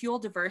help fuel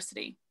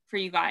diversity for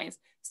you guys.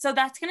 So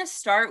that's going to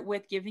start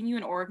with giving you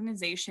an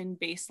organization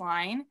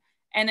baseline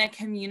and a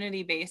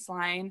community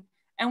baseline.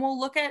 And we'll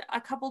look at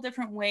a couple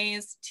different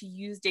ways to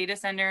use Data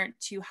Center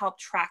to help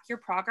track your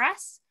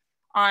progress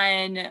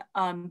on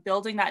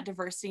building that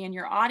diversity in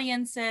your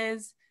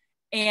audiences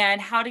and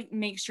how to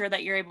make sure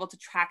that you're able to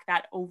track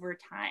that over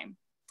time.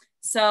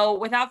 So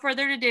without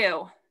further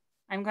ado,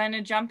 I'm going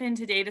to jump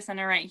into Data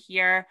Center right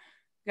here.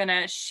 I'm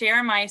going to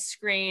share my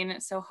screen.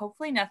 So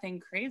hopefully nothing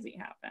crazy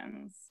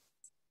happens.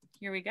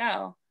 Here we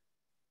go.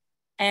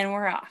 And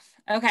we're off.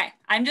 Okay,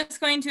 I'm just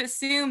going to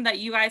assume that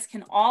you guys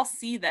can all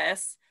see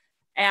this.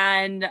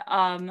 And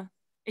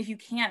if you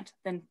can't,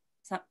 then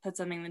put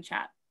something in the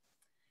chat.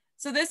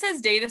 So this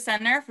is Data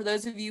Center. For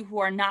those of you who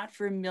are not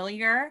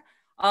familiar,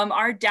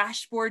 our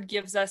dashboard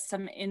gives us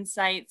some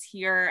insights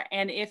here.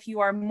 And if you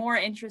are more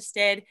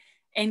interested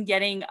in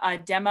getting a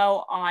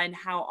demo on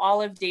how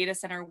all of Data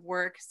Center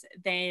works,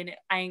 then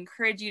I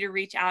encourage you to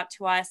reach out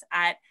to us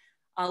at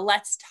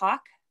Let's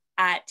Talk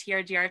at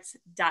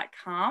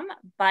trgarts.com.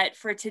 But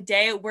for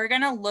today, we're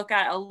going to look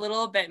at a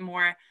little bit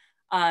more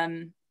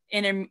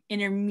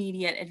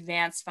intermediate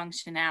advanced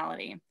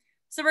functionality.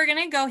 So we're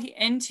going to go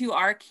into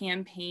our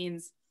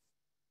campaigns.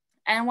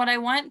 And what I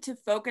want to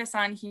focus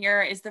on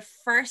here is the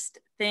first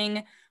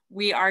thing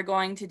we are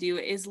going to do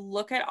is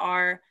look at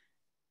our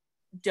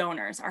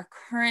donors, our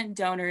current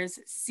donors,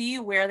 see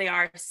where they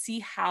are, see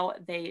how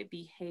they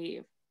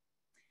behave.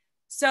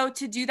 So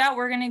to do that,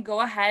 we're going to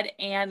go ahead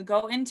and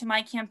go into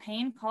my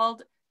campaign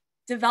called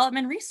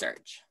Development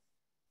Research.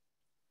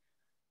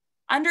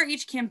 Under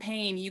each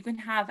campaign, you can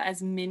have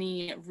as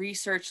many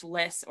research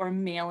lists or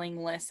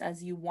mailing lists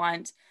as you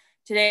want.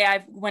 Today,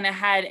 I've went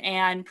ahead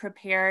and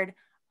prepared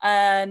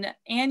an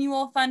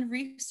annual fund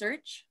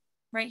research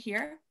right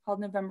here called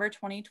November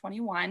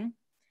 2021.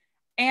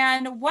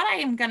 And what I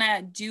am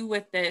gonna do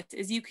with this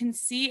is you can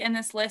see in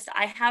this list,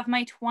 I have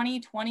my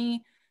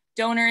 2020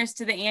 donors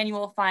to the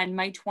annual fund,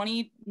 my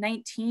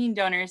 2019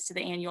 donors to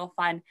the annual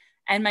fund,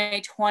 and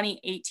my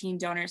 2018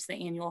 donors to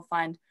the annual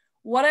fund.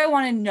 What I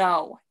want to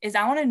know is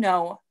I want to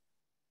know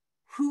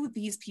who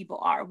these people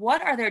are.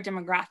 What are their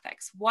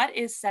demographics? What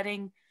is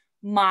setting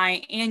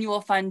my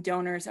annual fund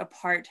donors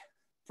apart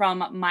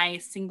from my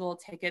single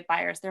ticket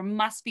buyers? There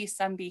must be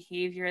some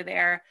behavior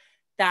there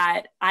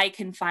that I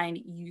can find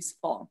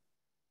useful.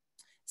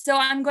 So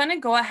I'm going to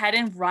go ahead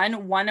and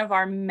run one of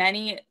our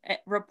many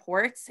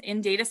reports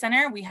in Data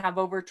Center. We have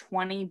over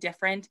 20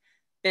 different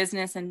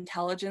business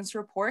intelligence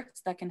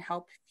reports that can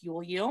help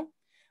fuel you.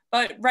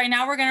 But right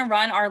now we're going to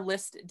run our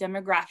list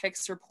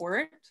demographics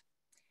report.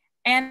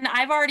 And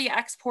I've already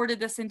exported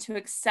this into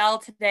Excel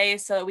today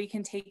so that we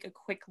can take a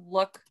quick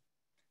look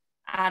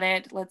at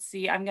it. Let's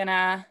see, I'm going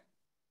to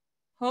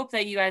hope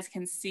that you guys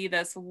can see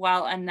this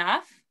well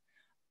enough.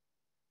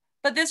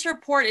 But this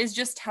report is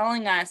just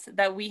telling us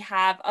that we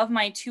have, of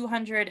my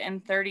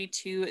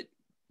 232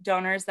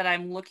 donors that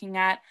I'm looking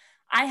at,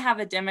 I have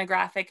a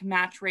demographic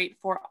match rate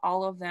for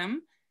all of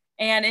them.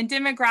 And in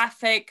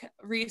demographic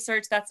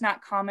research, that's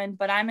not common,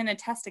 but I'm in a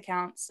test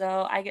account,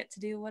 so I get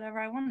to do whatever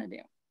I want to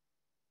do.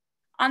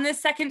 On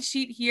this second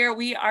sheet here,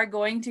 we are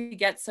going to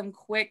get some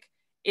quick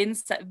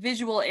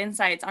visual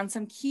insights on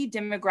some key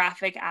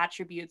demographic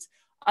attributes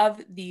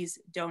of these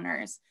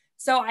donors.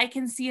 So I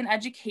can see an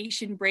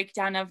education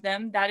breakdown of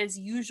them. That is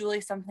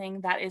usually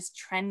something that is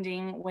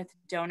trending with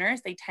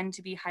donors. They tend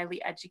to be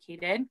highly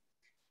educated.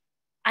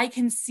 I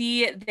can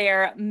see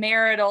their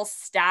marital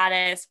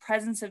status,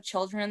 presence of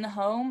children in the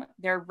home,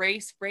 their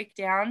race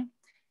breakdown,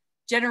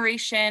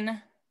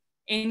 generation,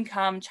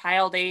 income,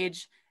 child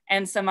age,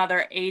 and some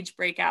other age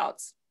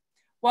breakouts.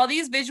 While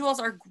these visuals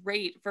are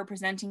great for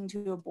presenting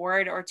to a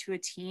board or to a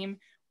team,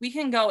 we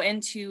can go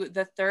into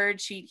the third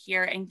sheet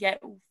here and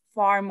get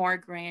far more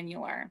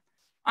granular.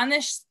 On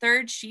this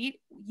third sheet,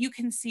 you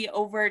can see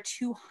over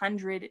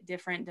 200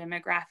 different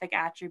demographic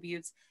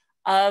attributes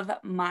of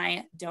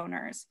my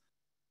donors.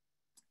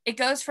 It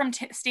goes from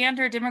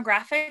standard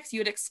demographics you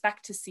would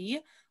expect to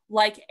see,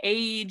 like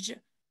age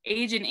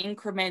in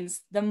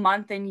increments, the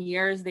month and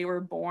years they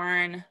were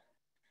born,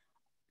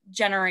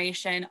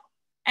 generation.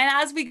 And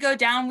as we go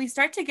down, we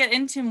start to get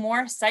into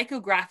more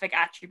psychographic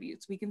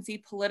attributes. We can see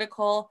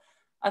political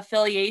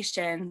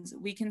affiliations.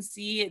 We can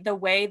see the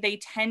way they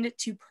tend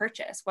to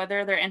purchase,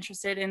 whether they're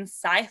interested in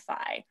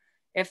sci-fi,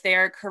 if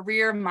they're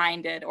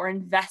career-minded or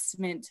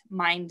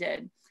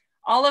investment-minded.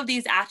 All of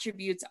these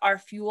attributes are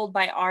fueled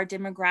by our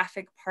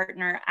demographic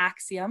partner,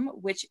 Axiom,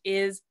 which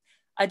is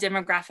a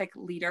demographic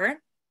leader.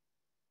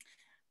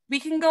 We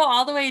can go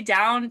all the way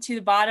down to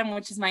the bottom,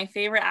 which is my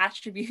favorite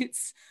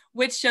attributes,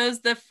 which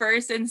shows the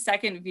first and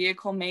second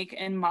vehicle make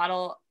and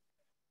model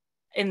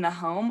in the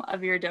home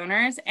of your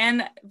donors.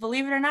 And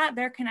believe it or not,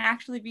 there can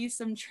actually be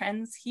some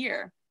trends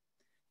here.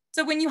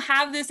 So when you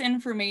have this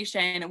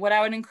information, what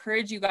I would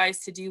encourage you guys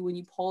to do when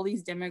you pull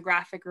these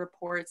demographic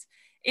reports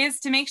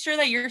is to make sure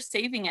that you're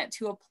saving it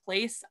to a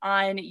place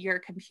on your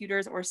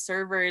computers or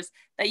servers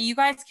that you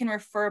guys can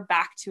refer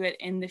back to it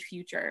in the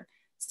future.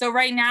 So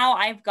right now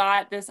I've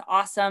got this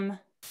awesome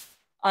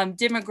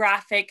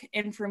demographic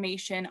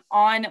information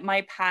on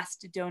my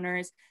past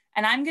donors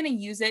and I'm going to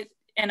use it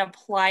and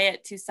apply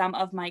it to some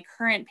of my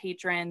current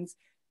patrons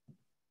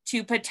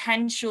to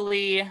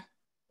potentially,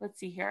 let's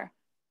see here.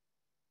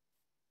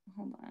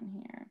 Hold on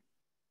here.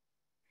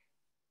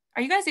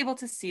 Are you guys able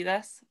to see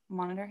this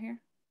monitor here?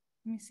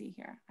 Let me see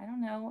here. I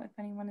don't know if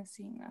anyone is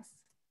seeing this.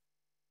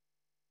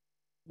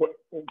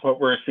 What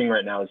we're seeing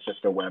right now is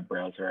just a web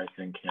browser, I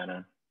think,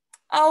 Hannah.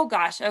 Oh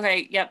gosh,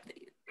 okay, yep.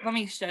 Let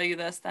me show you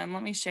this then.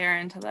 Let me share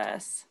into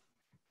this.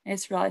 I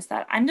just realized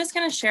that. I'm just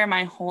gonna share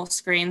my whole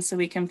screen so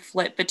we can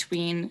flip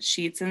between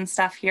sheets and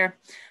stuff here.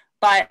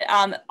 But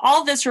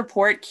all this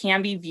report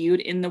can be viewed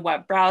in the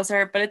web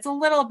browser, but it's a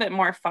little bit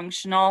more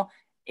functional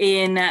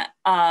in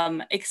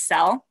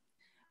Excel.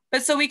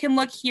 But so we can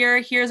look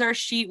here, here's our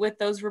sheet with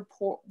those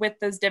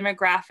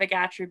demographic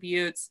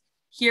attributes.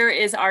 Here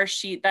is our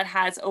sheet that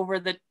has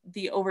over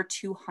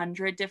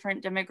 200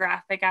 different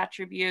demographic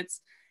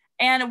attributes.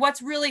 And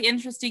what's really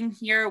interesting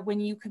here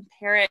when you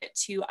compare it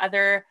to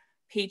other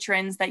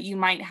patrons that you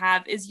might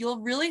have is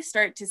you'll really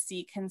start to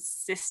see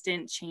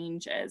consistent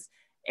changes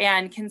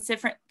and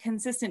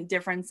consistent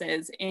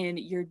differences in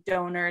your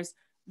donors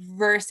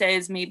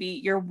versus maybe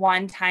your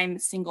one-time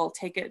single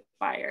ticket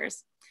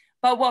buyers.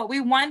 But what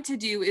we want to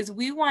do is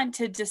we want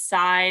to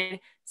decide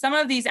some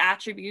of these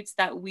attributes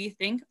that we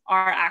think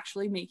are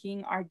actually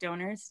making our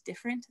donors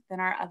different than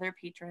our other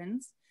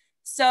patrons.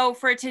 So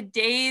for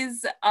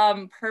today's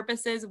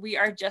purposes, we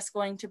are just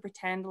going to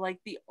pretend like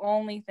the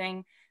only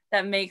thing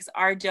that makes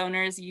our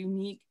donors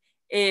unique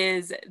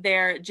is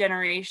their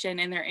generation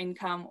and their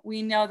income.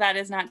 We know that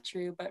is not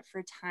true, but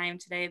for time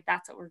today,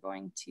 that's what we're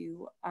going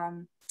to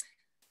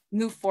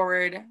move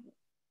forward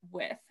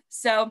with.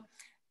 So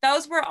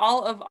those were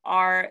all of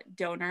our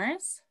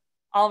donors,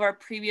 all of our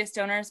previous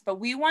donors, but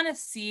we want to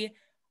see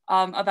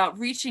about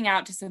reaching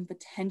out to some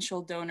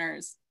potential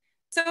donors.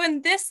 So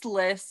in this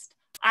list,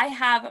 I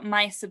have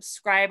my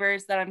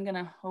subscribers that I'm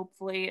gonna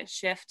hopefully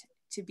shift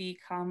to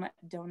become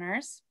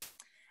donors.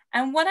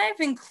 And what I've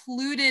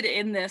included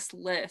in this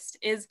list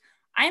is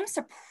I'm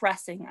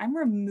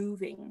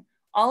removing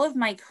all of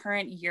my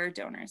current year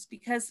donors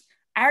because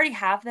I already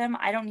have them.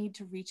 I don't need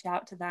to reach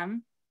out to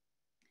them.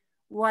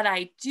 What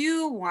I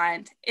do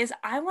want is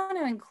I want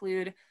to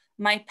include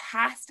my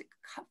past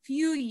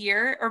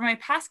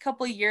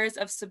couple years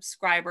of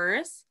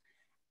subscribers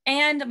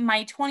and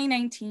my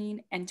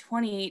 2019 and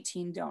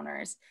 2018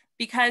 donors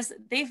because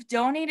they've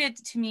donated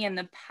to me in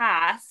the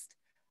past,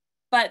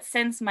 but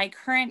since my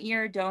current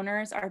year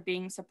donors are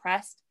being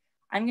suppressed,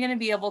 I'm going to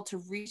be able to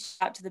reach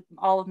out to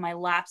all of my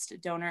lapsed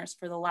donors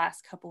for the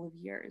last couple of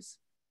years.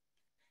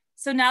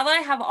 So now that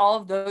I have all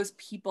of those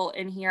people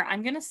in here,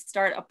 I'm going to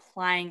start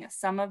applying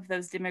some of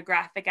those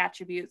demographic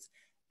attributes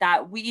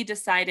that we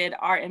decided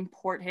are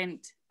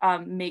important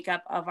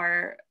makeup of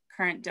our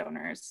current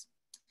donors.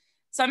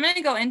 So I'm going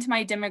to go into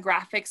my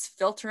demographics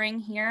filtering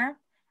here,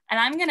 and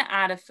I'm going to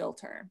add a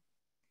filter.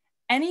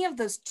 Any of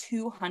those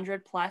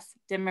 200 plus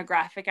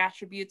demographic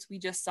attributes we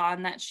just saw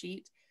in that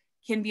sheet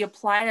can be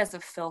applied as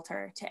a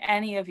filter to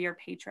any of your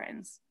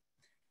patrons.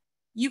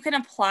 You can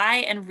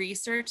apply and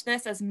research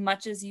this as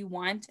much as you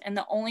want, and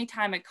the only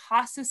time a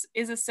cost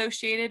is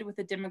associated with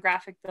a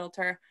demographic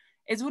filter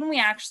is when we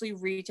actually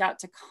reach out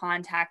to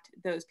contact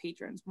those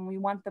patrons, when we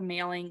want the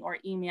mailing or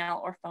email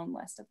or phone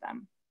list of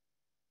them.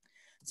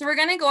 So we're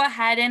gonna go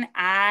ahead and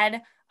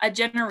add a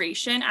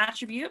generation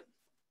attribute,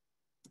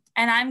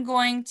 and I'm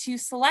going to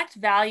select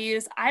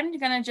values. I'm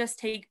gonna just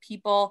take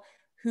people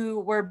who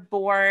were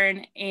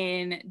born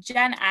in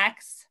Gen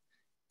X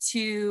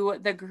to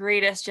the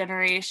greatest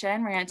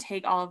generation. We're going to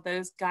take all of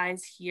those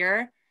guys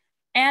here.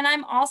 And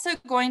I'm also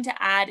going to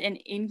add an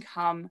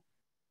income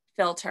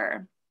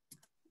filter.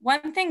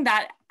 One thing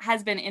that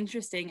has been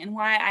interesting and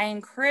why I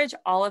encourage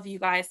all of you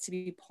guys to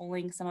be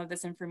pulling some of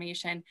this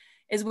information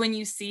is when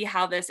you see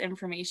how this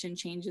information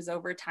changes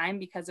over time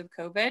because of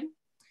COVID.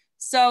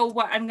 So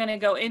what I'm going to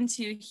go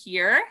into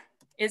here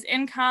is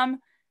income.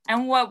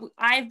 And what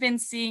I've been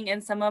seeing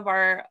in some of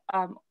our,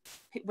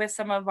 with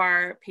some of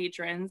our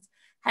patrons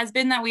has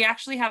been that we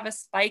actually have a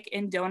spike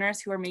in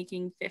donors who are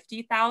making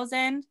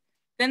 50,000.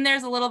 Then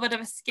there's a little bit of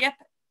a skip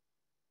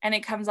and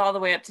it comes all the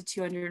way up to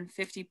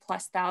 250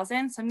 plus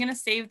thousand. So I'm gonna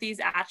save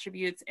these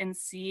attributes and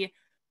see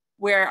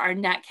where our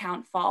net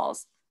count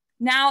falls.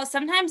 Now,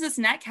 sometimes this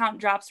net count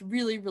drops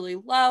really, really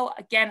low.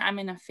 Again, I'm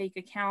in a fake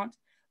account,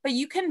 but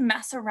you can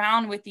mess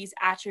around with these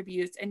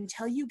attributes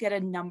until you get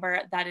a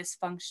number that is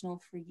functional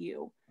for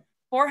you.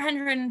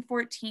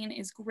 414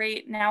 is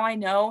great. Now I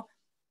know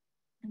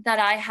that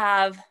I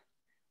have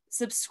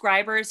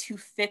subscribers who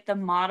fit the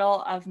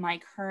model of my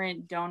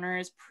current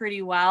donors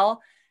pretty well.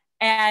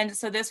 And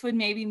so this would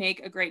maybe make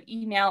a great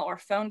email or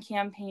phone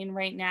campaign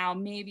right now,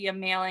 maybe a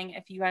mailing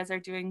if you guys are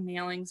doing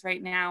mailings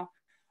right now.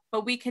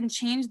 But we can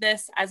change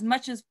this as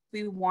much as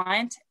we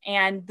want.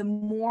 And the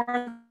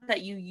more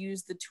that you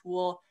use the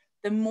tool,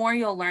 the more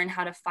you'll learn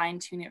how to fine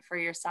tune it for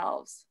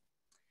yourselves.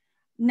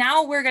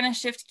 Now we're going to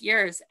shift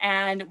gears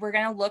and we're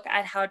going to look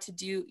at how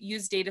to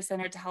use Data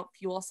Center to help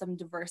fuel some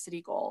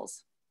diversity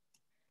goals.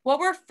 What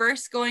we're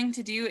first going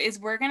to do is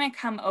we're going to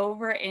come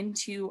over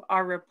into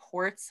our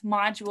reports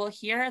module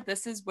here.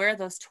 This is where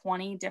those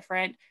 20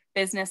 different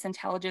business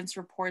intelligence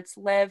reports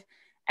live.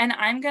 And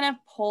I'm going to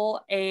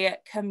pull a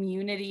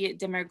community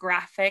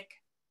demographic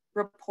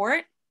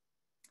report.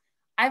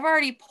 I've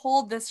already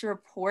pulled this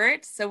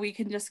report, so we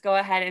can just go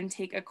ahead and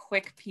take a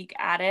quick peek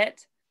at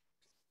it.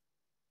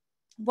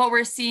 What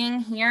we're seeing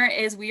here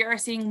is we are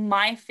seeing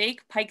my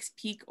fake Pikes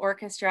Peak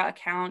Orchestra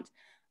account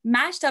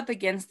matched up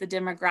against the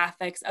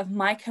demographics of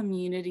my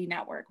community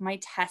network, my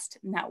test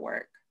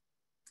network.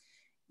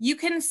 You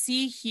can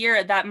see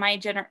here that my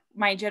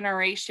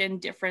generation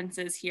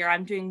differences here.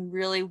 I'm doing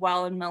really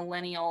well in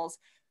millennials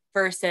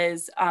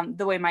versus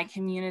the way my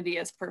community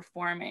is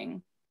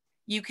performing.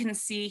 You can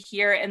see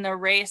here in the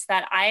race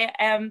that I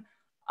am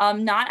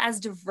not as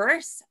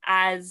diverse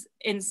as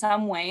in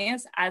some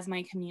ways as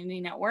my community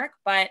network,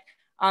 but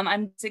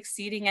I'm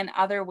succeeding in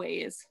other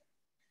ways.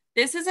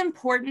 This is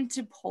important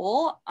to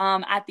pull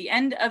at the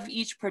end of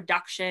each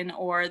production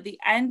or the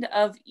end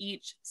of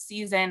each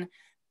season,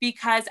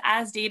 because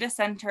as data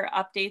center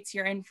updates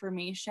your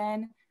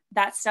information,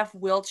 that stuff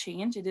will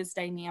change. It is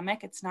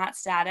dynamic, it's not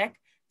static.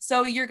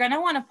 So you're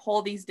gonna wanna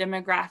pull these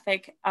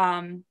demographic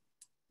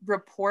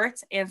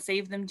reports and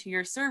save them to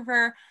your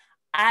server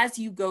as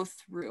you go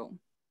through,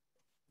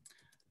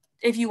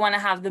 if you wanna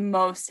have the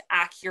most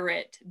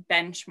accurate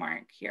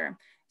benchmark here.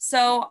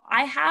 So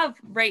I have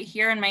right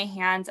here in my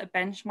hands a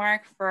benchmark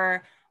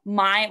for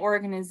my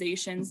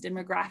organization's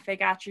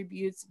demographic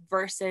attributes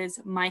versus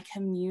my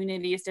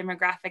community's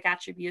demographic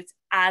attributes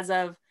as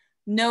of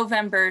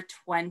November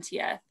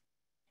 20th.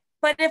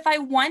 But if I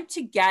want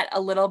to get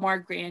a little more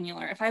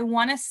granular, if I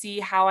want to see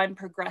how I'm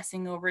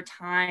progressing over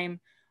time,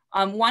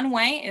 one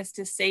way is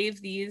to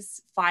save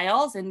these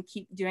files and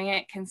keep doing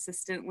it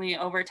consistently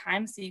over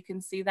time so you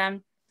can see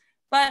them.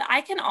 But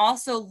I can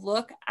also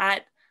look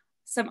at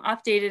some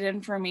updated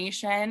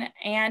information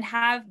and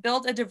have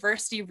built a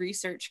diversity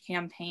research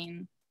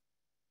campaign.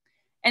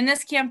 In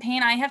this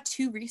campaign, I have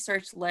 2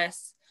 research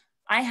lists.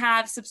 I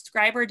have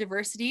subscriber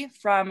diversity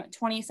from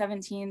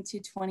 2017 to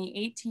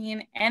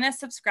 2018 and a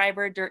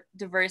subscriber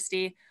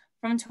diversity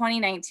from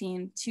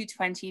 2019 to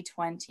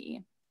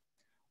 2020.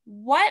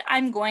 What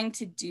I'm going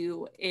to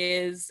do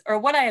is, or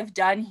what I have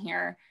done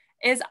here,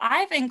 is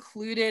I've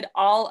included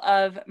all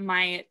of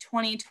my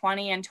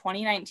 2020 and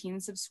 2019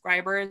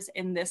 subscribers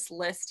in this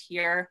list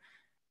here.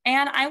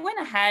 And I went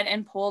ahead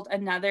and pulled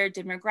another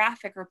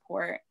demographic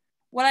report.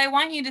 What I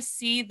want you to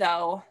see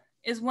though,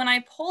 is when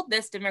I pulled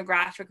this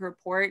demographic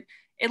report,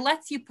 it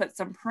lets you put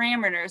some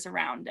parameters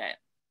around it.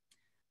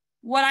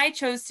 What I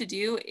chose to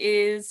do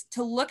is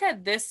to look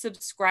at this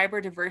subscriber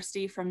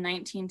diversity from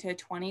 19 to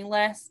 20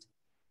 list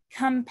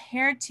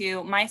compared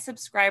to my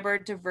subscriber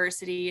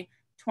diversity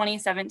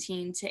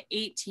 2017 to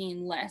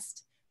 18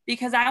 list,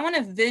 because I want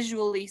to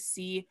visually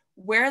see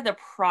where the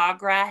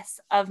progress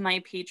of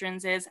my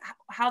patrons is,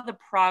 how the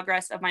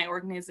progress of my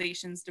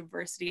organization's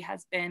diversity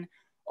has been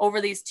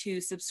over these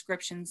 2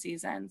 subscription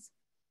seasons.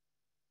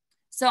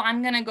 So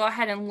I'm going to go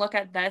ahead and look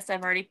at this.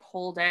 I've already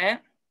pulled it.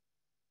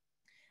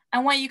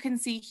 And what you can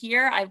see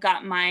here, I've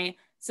got my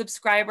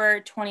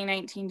subscriber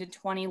 2019 to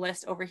 20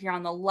 list over here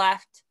on the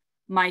left,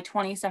 my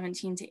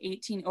 2017 to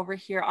 18 over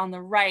here on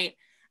the right.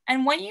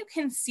 And what you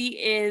can see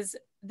is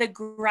the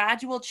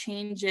gradual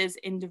changes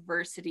in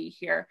diversity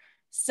here.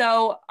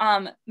 So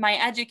my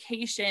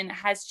education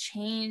has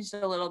changed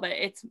a little bit.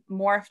 It's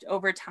morphed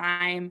over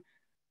time.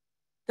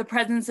 The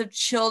presence of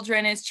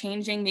children is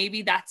changing.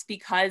 Maybe that's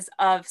because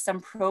of some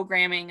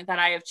programming that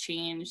I have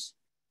changed.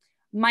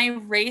 My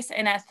race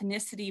and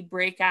ethnicity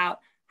breakout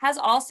has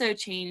also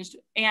changed,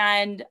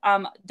 and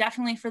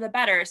definitely for the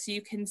better. So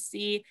you can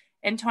see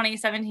in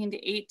 2017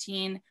 to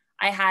 18,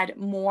 I had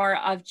more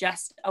of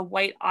just a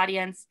white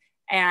audience.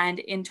 And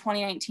in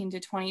 2019 to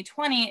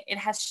 2020, it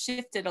has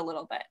shifted a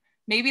little bit.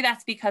 Maybe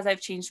that's because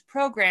I've changed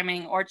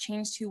programming or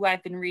changed who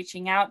I've been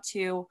reaching out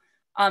to.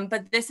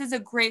 But this is a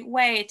great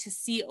way to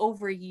see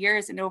over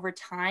years and over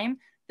time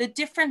the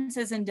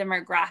differences in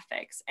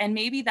demographics. And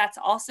maybe that's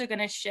also going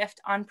to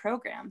shift on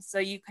programs. So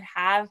you could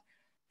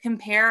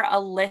compare a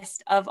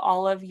list of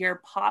all of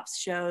your Pops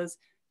shows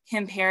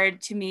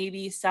compared to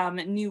maybe some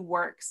new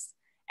works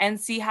and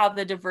see how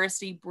the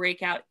diversity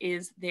breakout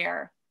is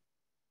there.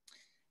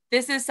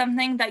 This is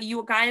something that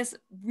you guys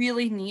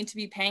really need to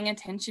be paying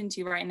attention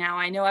to right now.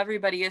 I know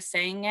everybody is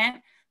saying it,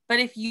 but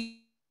if you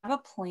have a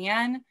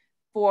plan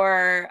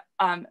for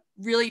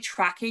really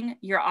tracking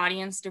your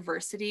audience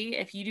diversity,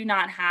 if you do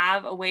not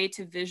have a way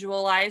to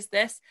visualize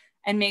this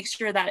and make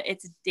sure that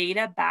it's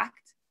data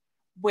backed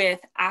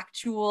with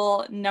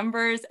actual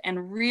numbers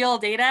and real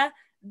data,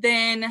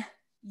 then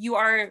you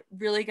are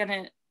really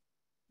gonna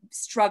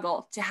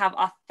struggle to have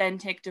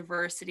authentic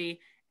diversity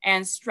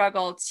and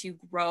struggle to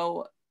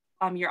grow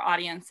your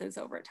audiences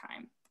over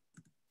time.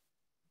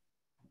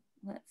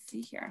 Let's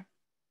see here.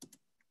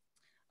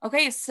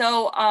 Okay,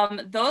 so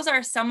those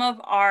are some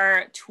of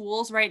our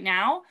tools right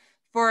now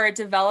for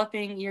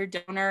developing your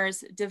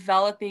donors,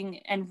 developing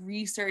and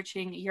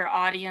researching your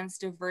audience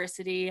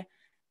diversity.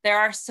 There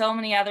are so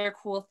many other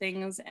cool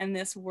things in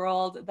this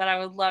world that I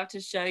would love to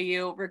show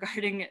you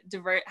regarding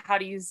how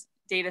to use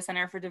Data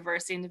Center for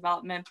diversity and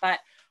development, but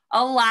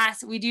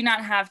alas, we do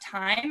not have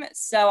time.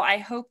 So I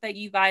hope that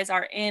you guys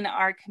are in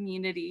our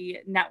community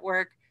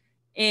network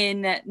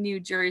in New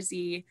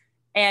Jersey.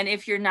 And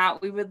if you're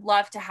not, we would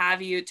love to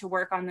have you to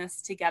work on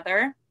this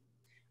together.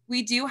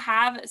 We do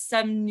have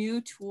some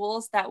new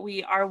tools that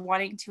we are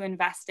wanting to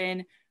invest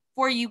in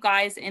for you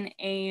guys in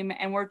AIM,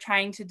 and we're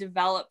trying to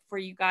develop for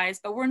you guys,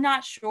 but we're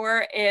not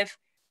sure if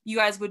you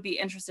guys would be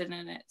interested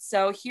in it.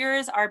 So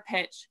here's our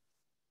pitch.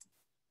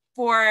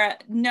 For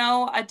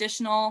no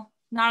additional,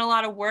 not a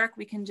lot of work,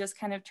 we can just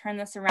kind of turn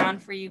this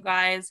around for you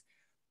guys.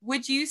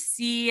 Would you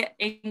see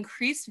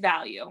increased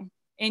value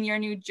in your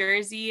New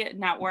Jersey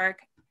network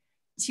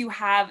to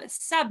have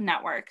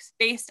sub-networks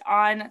based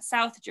on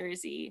South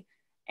Jersey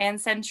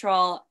and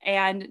Central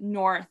and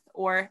North,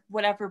 or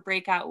whatever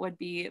breakout would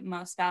be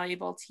most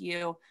valuable to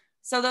you?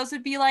 So those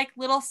would be like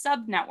little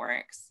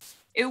sub-networks.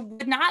 It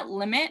would not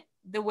limit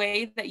the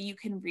way that you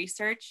can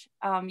research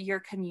your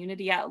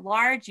community at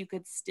large. You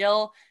could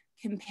still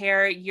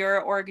compare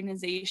your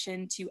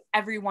organization to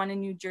everyone in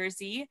New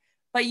Jersey,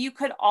 but you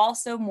could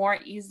also more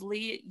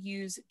easily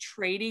use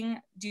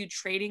do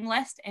trading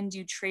lists and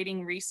do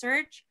trading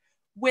research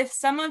with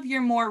some of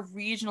your more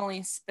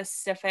regionally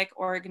specific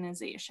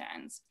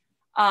organizations.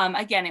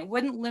 Again, it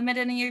wouldn't limit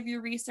any of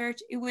your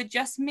research. It would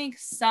just make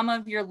some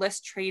of your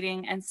list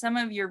trading and some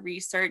of your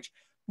research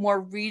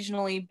more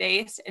regionally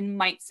based and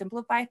might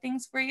simplify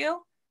things for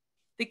you.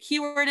 The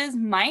keyword is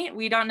might.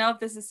 We don't know if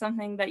this is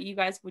something that you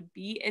guys would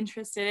be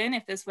interested in,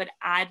 if this would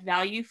add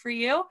value for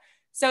you.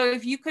 So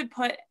if you could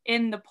put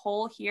in the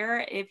poll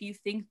here, if you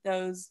think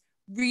those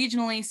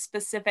regionally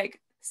specific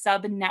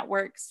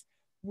sub-networks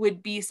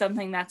would be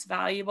something that's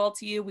valuable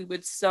to you, we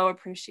would so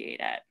appreciate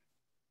it.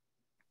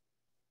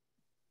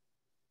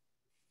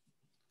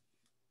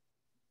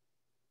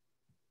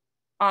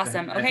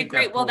 Awesome. Okay,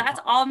 great. Well, that's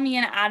all me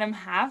and Adam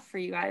have for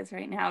you guys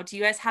right now. Do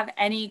you guys have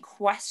any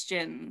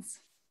questions?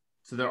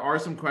 So there are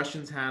some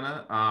questions,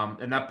 Hannah,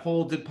 and that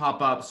poll did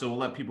pop up, so we'll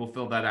let people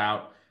fill that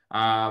out.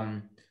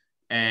 All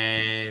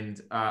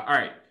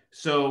right.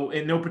 So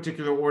in no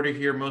particular order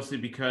here, mostly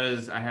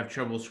because I have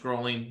trouble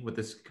scrolling with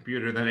this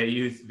computer that I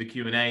use, the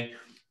Q&A.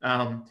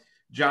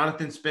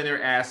 Jonathan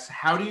Spinner asks,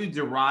 how do you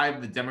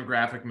derive the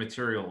demographic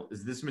material?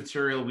 Is this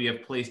material we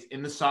have placed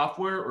in the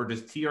software, or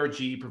does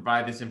TRG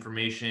provide this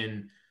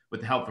information with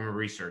the help from a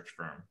research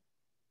firm?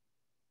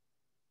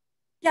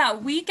 Yeah,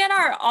 we get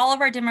all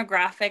of our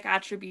demographic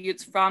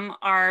attributes from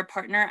our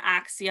partner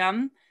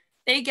Axiom.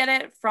 They get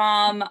it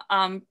from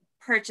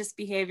purchase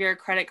behavior,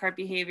 credit card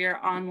behavior,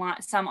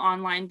 some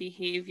online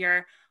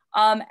behavior.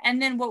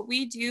 And then what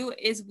we do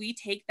is we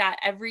take that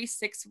every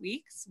 6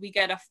 weeks. We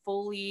get a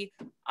fully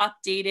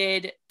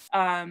updated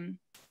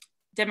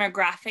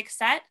demographic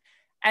set,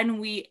 and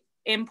we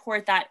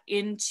import that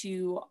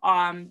into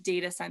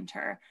Data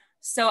Center.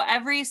 So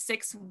every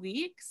 6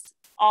 weeks,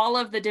 all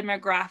of the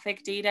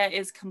demographic data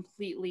is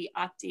completely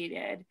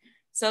updated.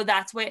 So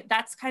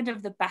that's kind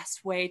of the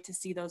best way to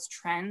see those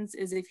trends,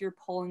 is if you're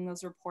pulling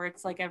those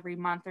reports like every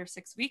month or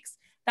 6 weeks.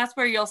 That's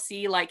where you'll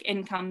see like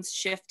incomes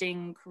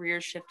shifting,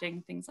 careers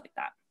shifting, things like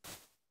that.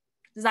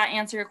 Does that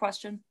answer your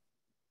question?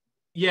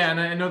 Yeah, and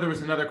I know there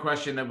was another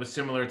question that was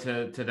similar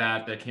to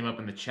that came up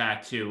in the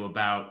chat too,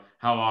 about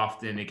how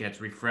often it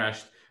gets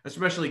refreshed,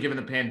 especially given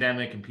the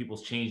pandemic and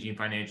people's changing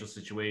financial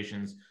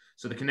situations.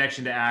 So the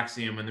connection to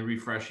Axiom and the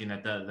refreshing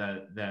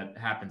that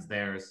happens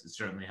there is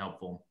certainly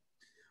helpful.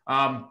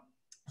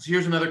 So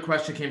here's another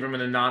question, came from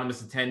an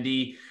anonymous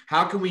attendee.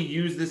 How can we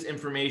use this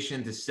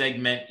information to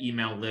segment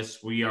email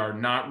lists? We are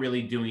not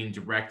really doing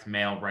direct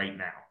mail right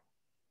now.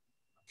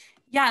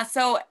 Yeah,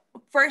 so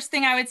first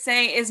thing I would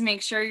say is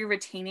make sure you're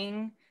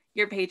retaining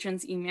your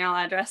patrons' email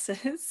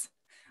addresses.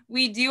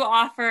 We do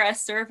offer a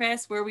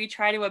service where we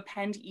try to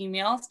append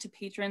emails to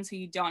patrons who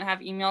you don't have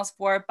emails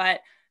for, but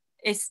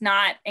it's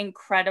not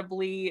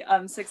incredibly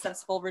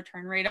successful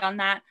return rate on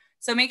that.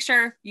 So make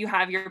sure you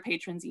have your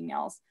patrons'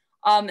 emails.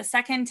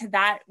 Second to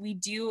that, we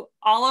do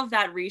all of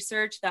that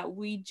research that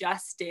we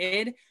just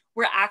did.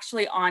 We're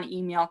actually on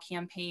email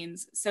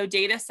campaigns. So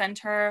Data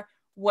Center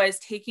was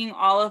taking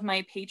all of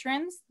my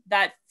patrons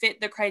that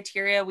fit the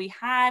criteria we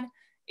had.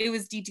 It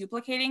was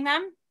deduplicating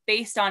them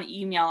based on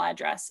email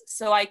address.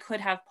 So I could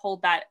have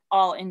pulled that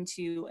all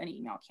into an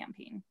email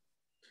campaign.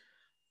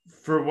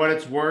 For what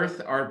it's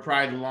worth,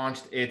 ArtPride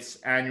launched its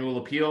annual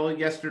appeal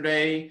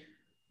yesterday,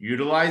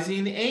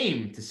 utilizing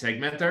AIM to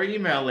segment our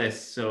email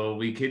list so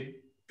we could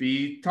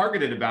be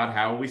targeted about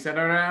how we send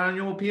our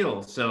annual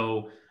appeal.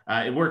 So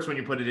it works when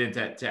you put it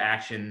into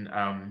action.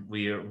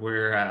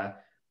 We're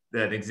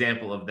an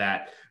example of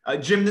that.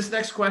 Jim, this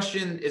next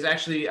question is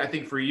actually, I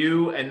think, for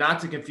you, and not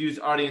to confuse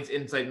audience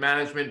insight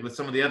management with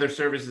some of the other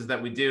services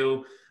that we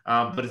do,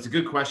 but it's a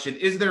good question.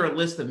 Is there a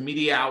list of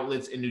media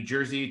outlets in New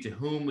Jersey to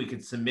whom we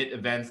could submit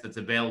events that's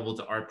available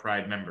to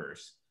ArtPride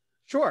members?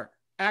 Sure.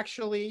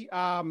 Actually,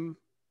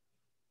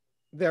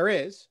 there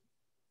is.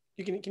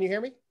 Can you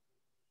hear me?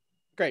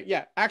 Great.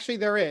 Yeah, actually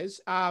there is.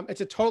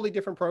 It's a totally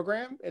different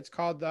program. It's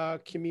called the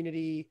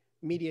Community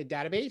Media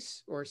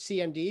Database, or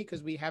CMD,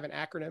 because we have an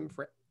acronym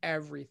for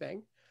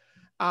everything.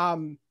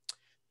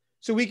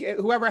 So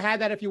whoever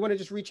had that, if you want to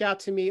just reach out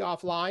to me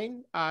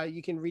offline,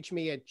 you can reach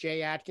me at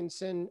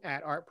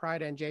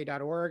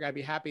jatkinson@artpridenj.org. I'd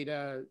be happy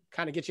to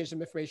kind of get you some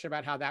information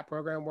about how that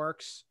program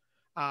works.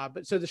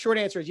 But so the short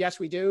answer is yes,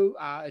 we do.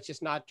 It's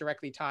just not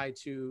directly tied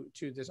to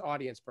this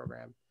audience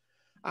program.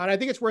 And I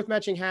think it's worth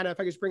mentioning, Hannah,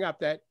 if I could just bring up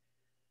that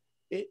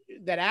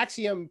that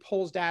Axiom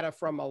pulls data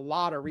from a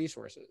lot of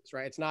resources,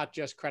 right? It's not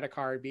just credit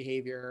card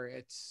behavior.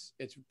 It's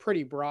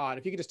pretty broad.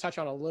 If you could just touch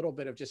on a little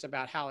bit of just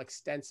about how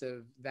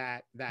extensive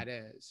that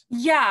is.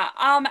 Yeah,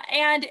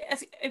 and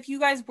if you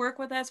guys work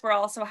with us, we're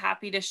also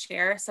happy to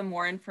share some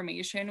more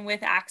information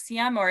with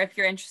Axiom, or if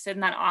you're interested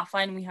in that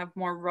offline, we have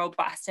more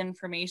robust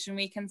information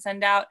we can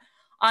send out.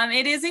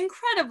 It is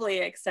incredibly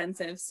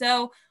extensive.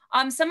 So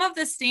some of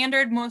the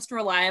standard, most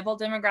reliable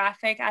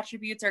demographic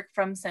attributes are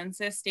from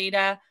census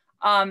data.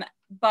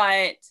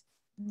 But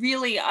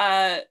really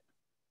a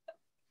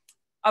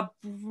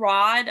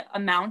broad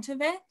amount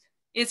of it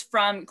is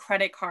from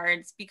credit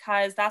cards,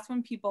 because that's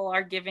when people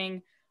are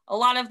giving a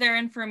lot of their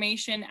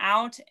information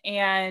out.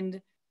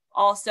 And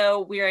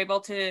also we're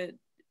able to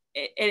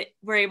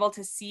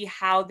see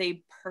how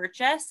they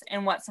purchase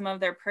and what some of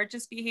their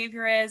purchase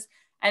behavior is.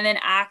 And then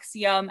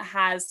Axiom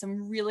has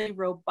some really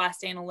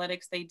robust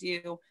analytics they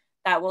do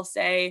that will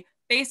say,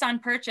 based on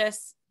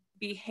purchase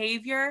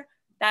behavior,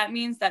 that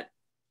means that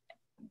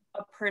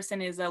a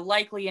person is a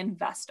likely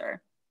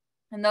investor.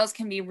 And those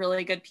can be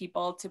really good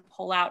people to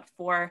pull out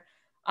for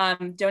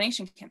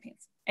donation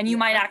campaigns. And you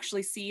might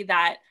actually see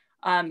that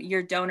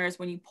your donors,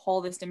 when you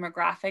pull this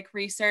demographic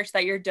research,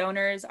 that your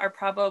donors are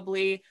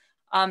probably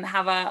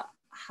have a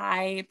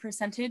high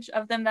percentage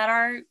of them that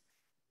are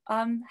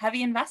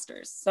heavy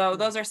investors. So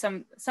those are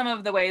some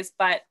of the ways,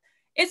 but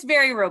it's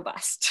very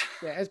robust.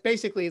 Yeah, it's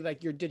basically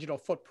like your digital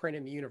footprint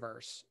in the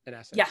universe, in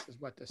essence, is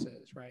what this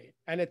is, right?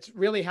 And it's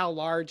really how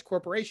large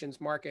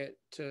corporations market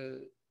to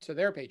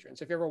their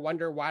patrons. If you ever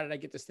wonder, why did I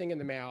get this thing in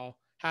the mail?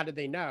 How did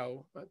they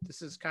know?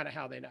 This is kind of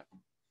how they know.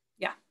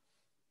 Yeah.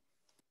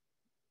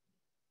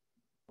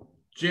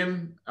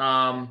 Jim,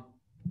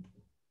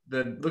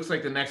 looks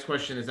like the next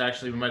question is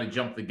actually, we might have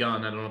jumped the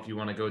gun. I don't know if you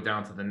want to go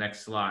down to the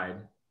next slide,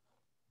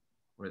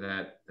 or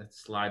that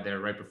slide there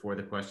right before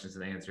the questions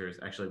and answers.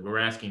 Actually, we're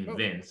asking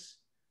Vince.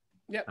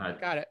 Yep,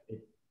 got it.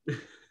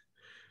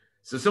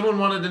 So someone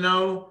wanted to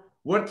know,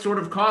 what sort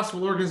of costs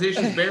will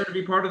organizations bear to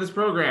be part of this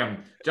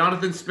program?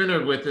 Jonathan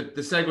Spinner with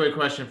the segue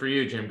question for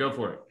you, Jim. Go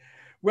for it.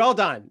 Well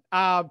done.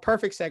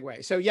 Perfect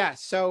segue. So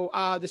yes,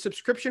 the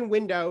subscription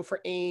window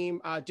for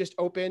AIM just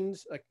opened,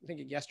 I think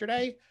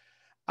yesterday.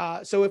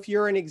 So if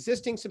you're an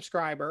existing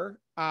subscriber,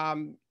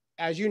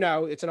 as you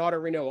know, it's an auto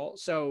renewal.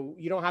 So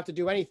you don't have to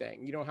do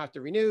anything. You don't have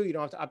to renew. You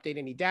don't have to update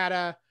any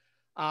data.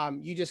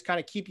 You just kind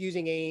of keep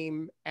using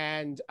AIM,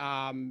 and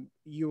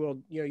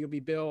you'll be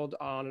billed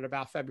on and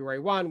about February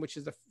 1, which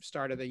is the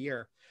start of the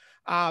year.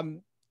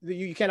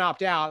 You can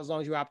opt out as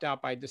long as you opt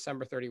out by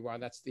December 31.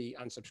 That's the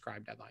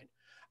unsubscribe deadline.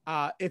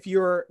 If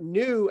you're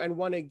new and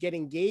want to get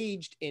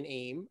engaged in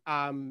AIM,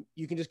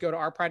 you can just go to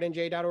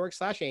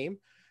artpridenj.org/AIM,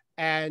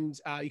 and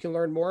you can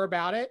learn more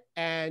about it,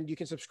 and you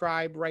can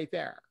subscribe right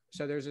there.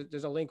 So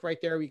there's a link right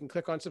there where you can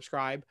click on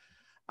subscribe.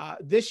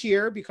 This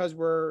year, because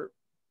we're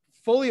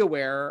fully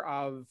aware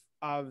of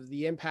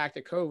the impact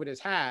that COVID has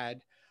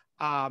had,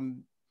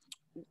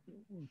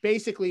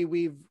 basically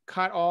we've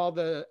cut all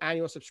the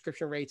annual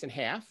subscription rates in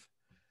half.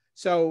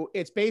 So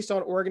it's based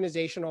on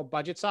organizational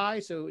budget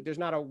size. So there's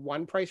not a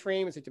one price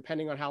frame. It's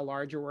depending on how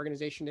large your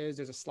organization is.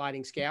 There's a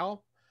sliding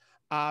scale.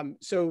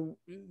 So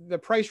the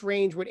price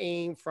range would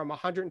aim from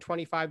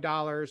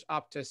 $125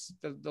 up to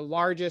the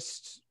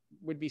largest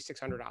would be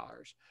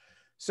 $600.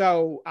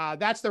 So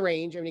that's the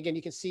range. I mean, again,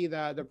 you can see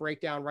the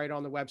breakdown right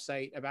on the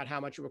website about how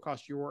much it would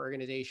cost your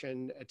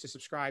organization to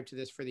subscribe to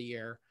this for the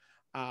year.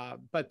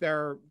 But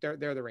they're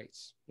the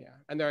rates. Yeah.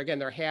 And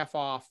they're half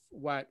off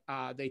what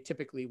they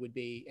typically would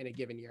be in a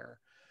given year.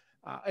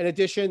 In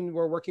addition,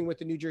 we're working with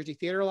the New Jersey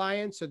Theater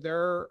Alliance. So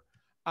they're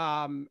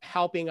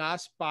helping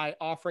us by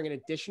offering an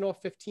additional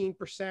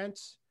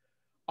 15%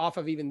 off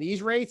of even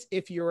these rates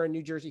if you're a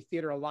New Jersey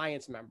Theater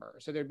Alliance member.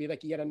 So there'd be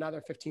like yet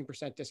another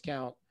 15%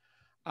 discount.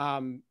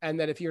 And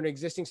then if you're an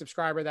existing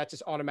subscriber, that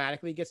just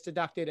automatically gets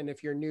deducted. And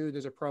if you're new,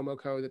 there's a promo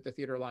code that the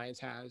Theater Alliance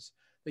has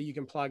that you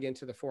can plug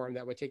into the form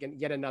that would take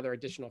yet another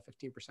additional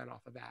 15%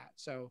 off of that.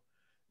 So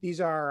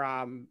these are,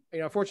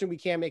 unfortunately, we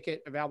can't make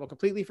it available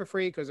completely for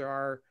free because there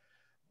are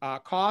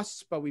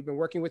costs, but we've been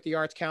working with the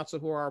Arts Council,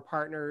 who are our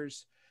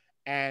partners,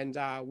 and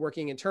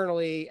working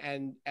internally.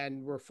 And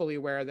we're fully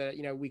aware that,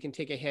 we can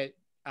take a hit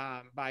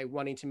by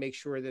wanting to make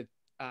sure that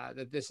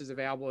that this is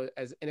available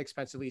as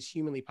inexpensively as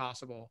humanly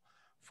possible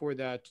for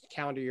the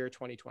calendar year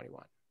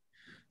 2021.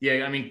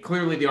 Yeah, I mean,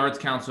 clearly the Arts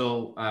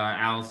Council,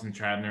 Allison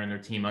Trabner and their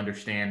team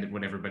understand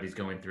what everybody's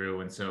going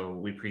through. And so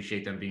we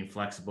appreciate them being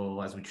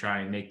flexible as we try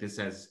and make this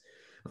as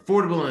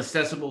affordable and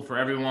accessible for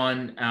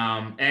everyone.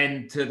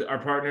 And to our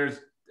partners,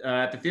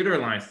 at the Theater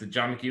Alliance, to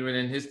John McEwen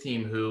and his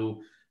team,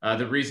 who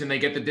the reason they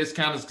get the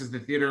discount is because the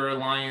Theater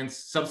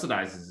Alliance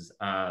subsidizes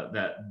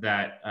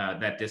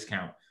that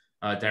discount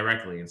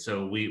directly. And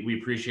so we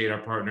appreciate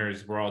our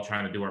partners. We're all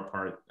trying to do our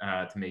part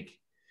to make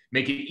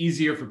it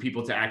easier for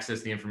people to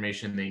access the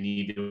information they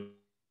need,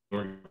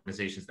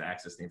 organizations to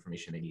access the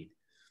information they need.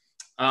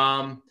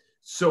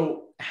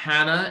 So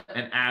Hannah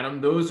and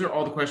Adam, those are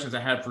all the questions I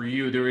had for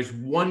you. There is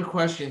one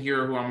question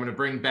here who I'm going to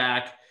bring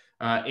back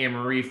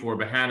Anne-Marie for,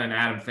 but Hannah and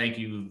Adam, thank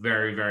you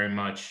very, very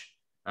much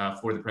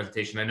for the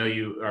presentation. I know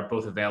you are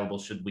both available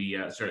should we,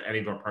 any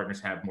of our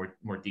partners have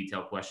more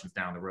detailed questions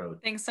down the road.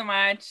 Thanks so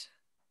much.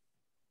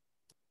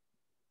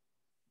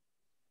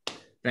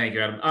 Thank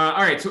you, Adam.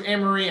 All right, so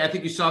Anne-Marie, I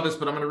think you saw this,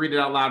 but I'm going to read it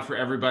out loud for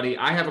everybody.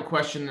 I have a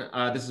question.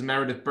 This is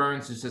Meredith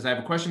Burns, who says, I have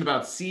a question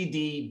about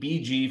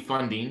CDBG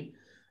funding.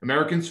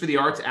 Americans for the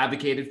Arts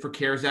advocated for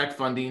CARES Act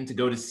funding to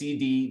go to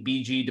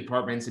CDBG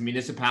departments and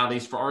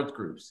municipalities for art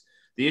groups.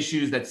 The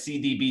issue is that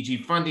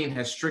CDBG funding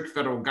has strict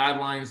federal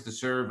guidelines to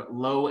serve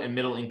low and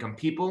middle income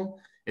people.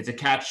 It's a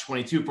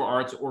catch-22 for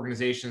arts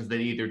organizations that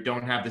either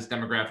don't have this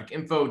demographic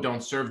info,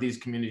 don't serve these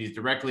communities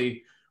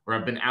directly, or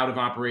have been out of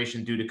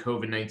operation due to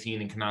COVID-19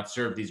 and cannot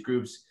serve these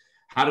groups.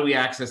 How do we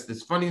access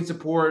this funding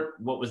support?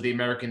 What was the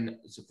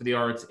Americans for the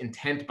Arts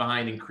intent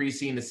behind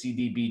increasing the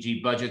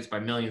CDBG budgets by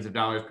millions of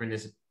dollars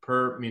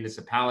per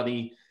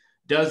municipality?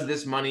 Does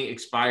this money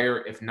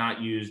expire if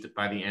not used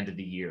by the end of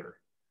the year?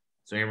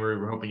 So Anne-Marie,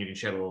 we're hoping you can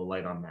shed a little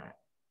light on that.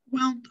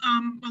 Well,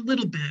 a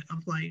little bit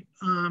of light.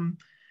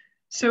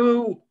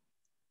 So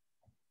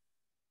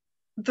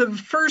the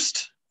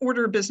first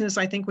order of business,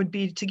 I think, would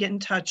be to get in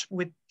touch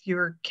with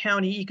your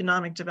county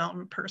economic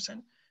development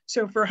person.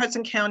 So for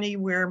Hudson County,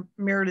 where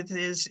Meredith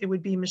is, it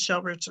would be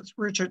Michelle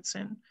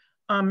Richardson.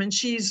 And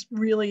she's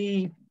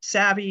really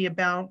savvy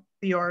about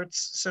the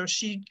arts, so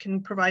she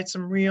can provide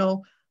some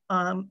real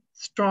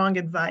strong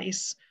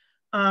advice.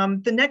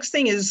 The next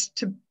thing is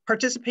to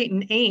participate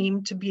in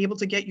AIM to be able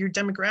to get your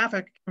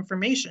demographic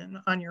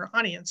information on your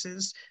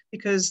audiences,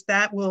 because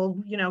that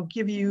will,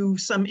 give you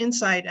some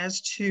insight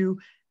as to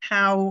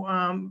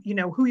how,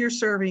 who you're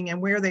serving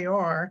and where they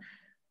are.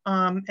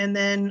 And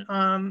then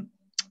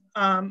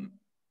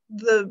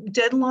the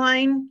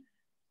deadline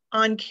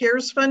on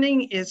CARES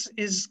funding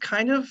is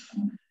kind of,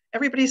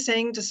 everybody's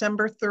saying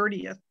December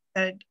 30th,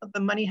 that the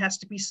money has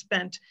to be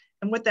spent.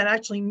 And what that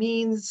actually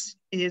means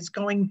is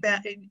going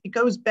back, it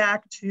goes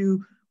back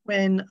to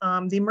when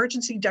the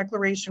emergency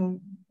declaration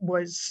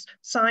was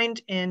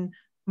signed in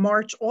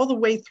March all the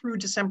way through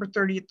December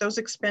 30th. Those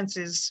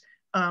expenses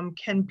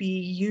can be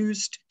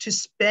used to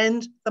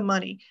spend the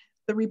money.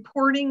 The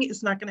reporting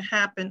is not going to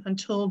happen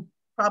until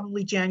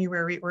probably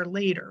January or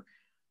later.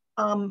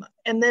 And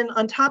then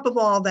on top of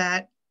all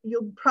that,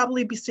 you'll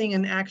probably be seeing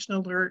an action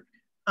alert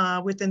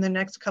within the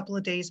next couple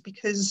of days,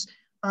 because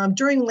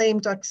during lame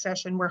duck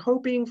session, we're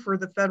hoping for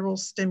the federal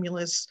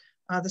stimulus,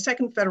 the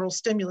second federal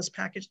stimulus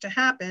package to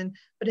happen.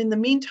 But in the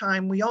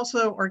meantime, we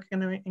also are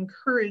going to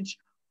encourage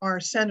our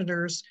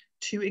senators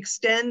to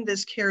extend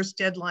this CARES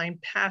deadline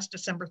past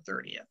December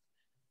 30th.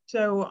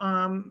 So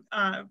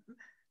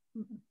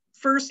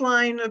first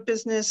line of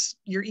business,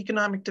 your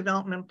economic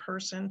development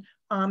person.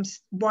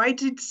 Why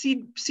did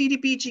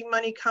CDBG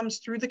money comes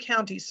through the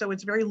county? So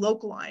it's very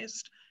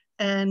localized.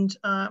 And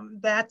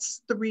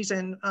that's the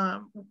reason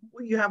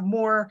you have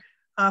more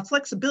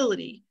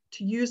flexibility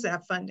to use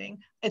that funding.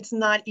 It's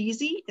not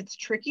easy, it's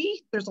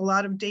tricky. There's a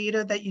lot of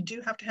data that you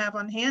do have to have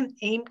on hand.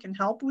 AIM can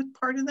help with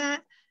part of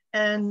that.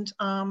 And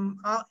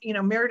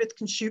Meredith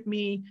can shoot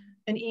me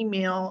an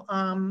email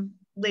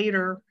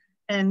later,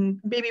 and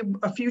maybe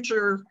a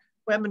future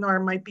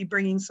webinar might be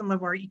bringing some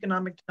of our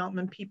economic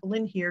development people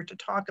in here to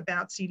talk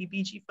about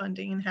CDBG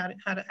funding and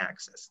how to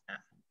access that.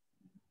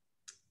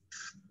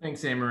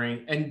 Thanks,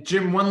 Anne-Marie. And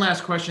Jim, one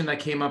last question that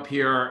came up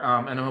here,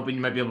 and I'm hoping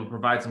you might be able to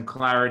provide some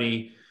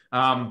clarity.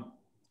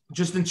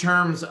 Just in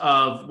terms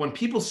of when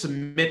people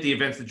submit the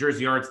events to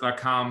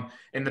jerseyarts.com,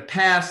 in the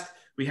past,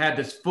 we had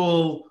this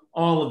full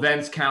all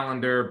events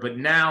calendar, but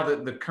now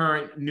the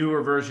current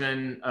newer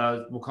version,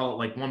 we'll call it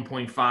like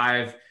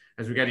 1.5,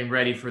 as we're getting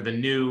ready for the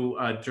new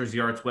Jersey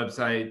Arts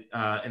website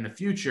in the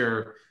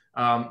future,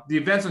 the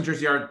events on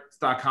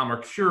jerseyarts.com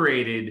are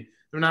curated.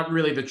 They're not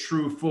really the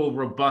true, full,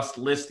 robust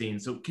listing.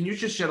 So can you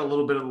just shed a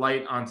little bit of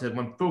light onto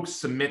when folks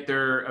submit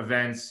their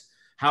events,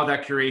 how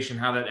that curation,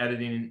 how that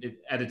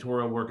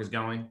editorial work is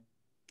going?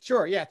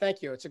 Sure. Yeah.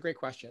 Thank you. It's a great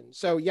question.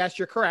 So yes,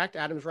 you're correct.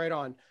 Adam's right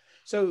on.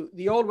 So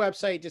the old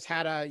website just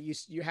had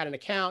you had an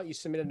account, you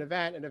submitted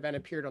an event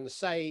appeared on the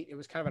site. It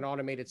was kind of an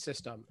automated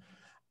system.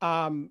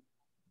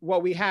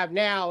 What we have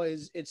now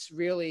is it's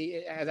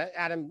really, as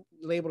Adam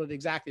labeled it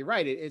exactly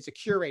right, it's a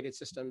curated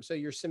system. So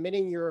you're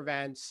submitting your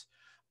events.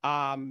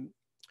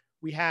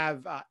 We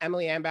have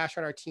Emily Ambash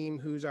on our team,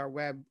 who's our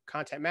web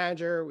content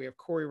manager. We have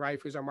Corey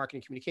Reif, who's our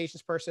marketing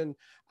communications person.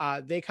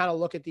 They kind of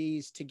look at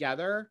these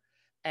together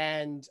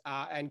and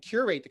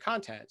curate the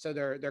content. So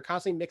they're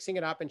constantly mixing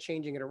it up and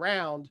changing it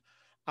around.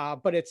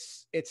 But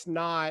it's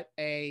not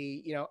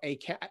a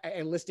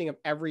listing of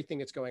everything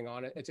that's going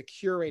on. It's a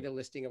curated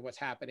listing of what's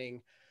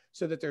happening.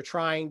 so that they're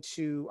trying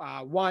to,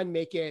 one,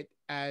 make it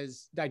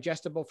as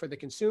digestible for the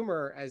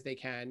consumer as they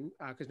can,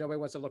 because nobody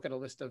wants to look at a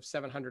list of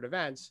 700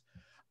 events.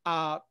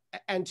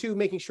 And two,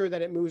 making sure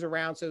that it moves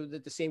around so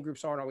that the same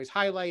groups aren't always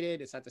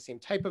highlighted. It's not the same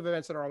type of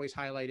events that are always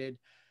highlighted.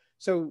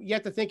 So you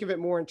have to think of it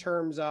more in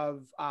terms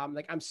of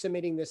like, I'm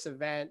submitting this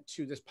event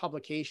to this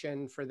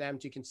publication for them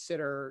to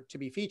consider to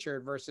be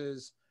featured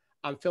versus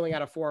I'm filling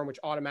out a form, which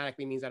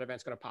automatically means that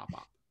event's going to pop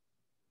up.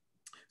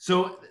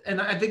 So,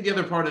 and I think the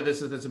other part of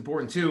this that's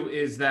important too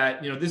is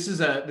that, you know, this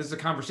is a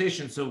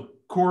conversation. So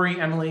Corey,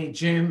 Emily,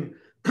 Jim,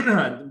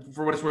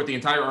 for what it's worth, the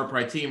entire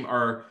ArtPride team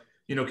are,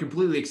 you know,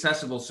 completely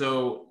accessible.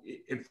 So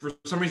if for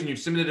some reason you've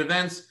submitted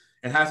events,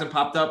 it hasn't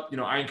popped up, you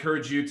know, I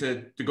encourage you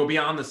to go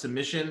beyond the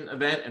submission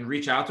event and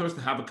reach out to us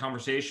to have a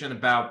conversation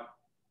about,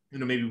 you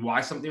know, maybe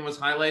why something was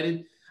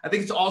highlighted. I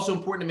think it's also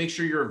important to make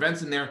sure your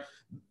events in there,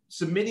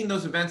 submitting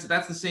those events,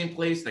 that's the same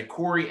place that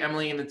Corey,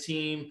 Emily, and the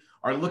team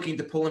are looking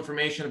to pull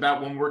information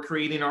about when we're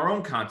creating our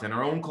own content,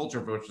 our own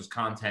culture versus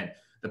content,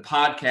 the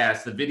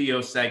podcast, the video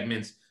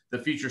segments, the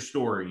feature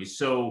stories.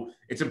 So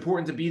it's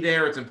important to be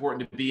there. It's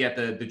important to be at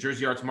the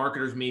Jersey Arts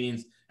marketers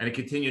meetings, and it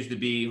continues to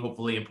be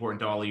hopefully important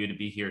to all of you to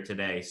be here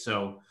today.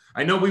 So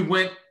I know we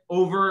went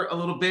over a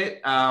little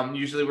bit.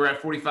 Usually we're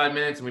at 45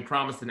 minutes and we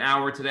promised an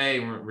hour today,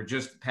 and we're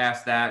just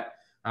past that.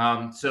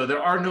 So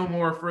there are no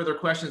more further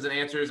questions and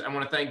answers. I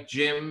want to thank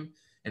Jim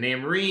and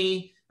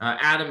Anne-Marie,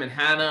 Adam and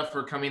Hannah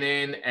for coming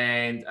in,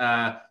 and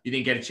you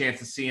didn't get a chance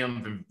to see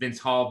them, Vince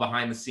Hall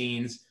behind the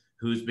scenes,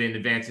 who's been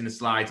advancing the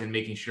slides and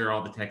making sure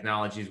all the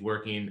technology is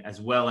working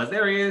as well as,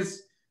 there he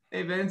is,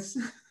 hey Vince,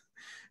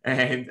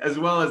 and as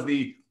well as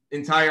the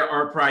entire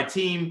ArtPride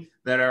team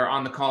that are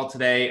on the call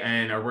today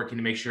and are working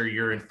to make sure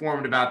you're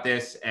informed about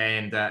this,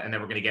 and then we're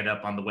going to get it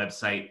up on the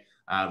website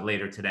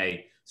later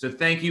today. So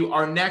thank you.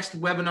 Our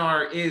next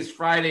webinar is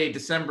Friday,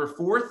 December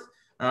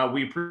 4th.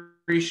 We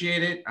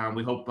appreciate it.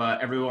 We hope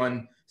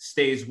everyone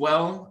stays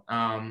well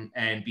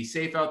and be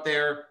safe out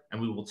there, and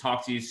we will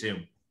talk to you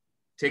soon.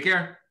 Take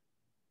care.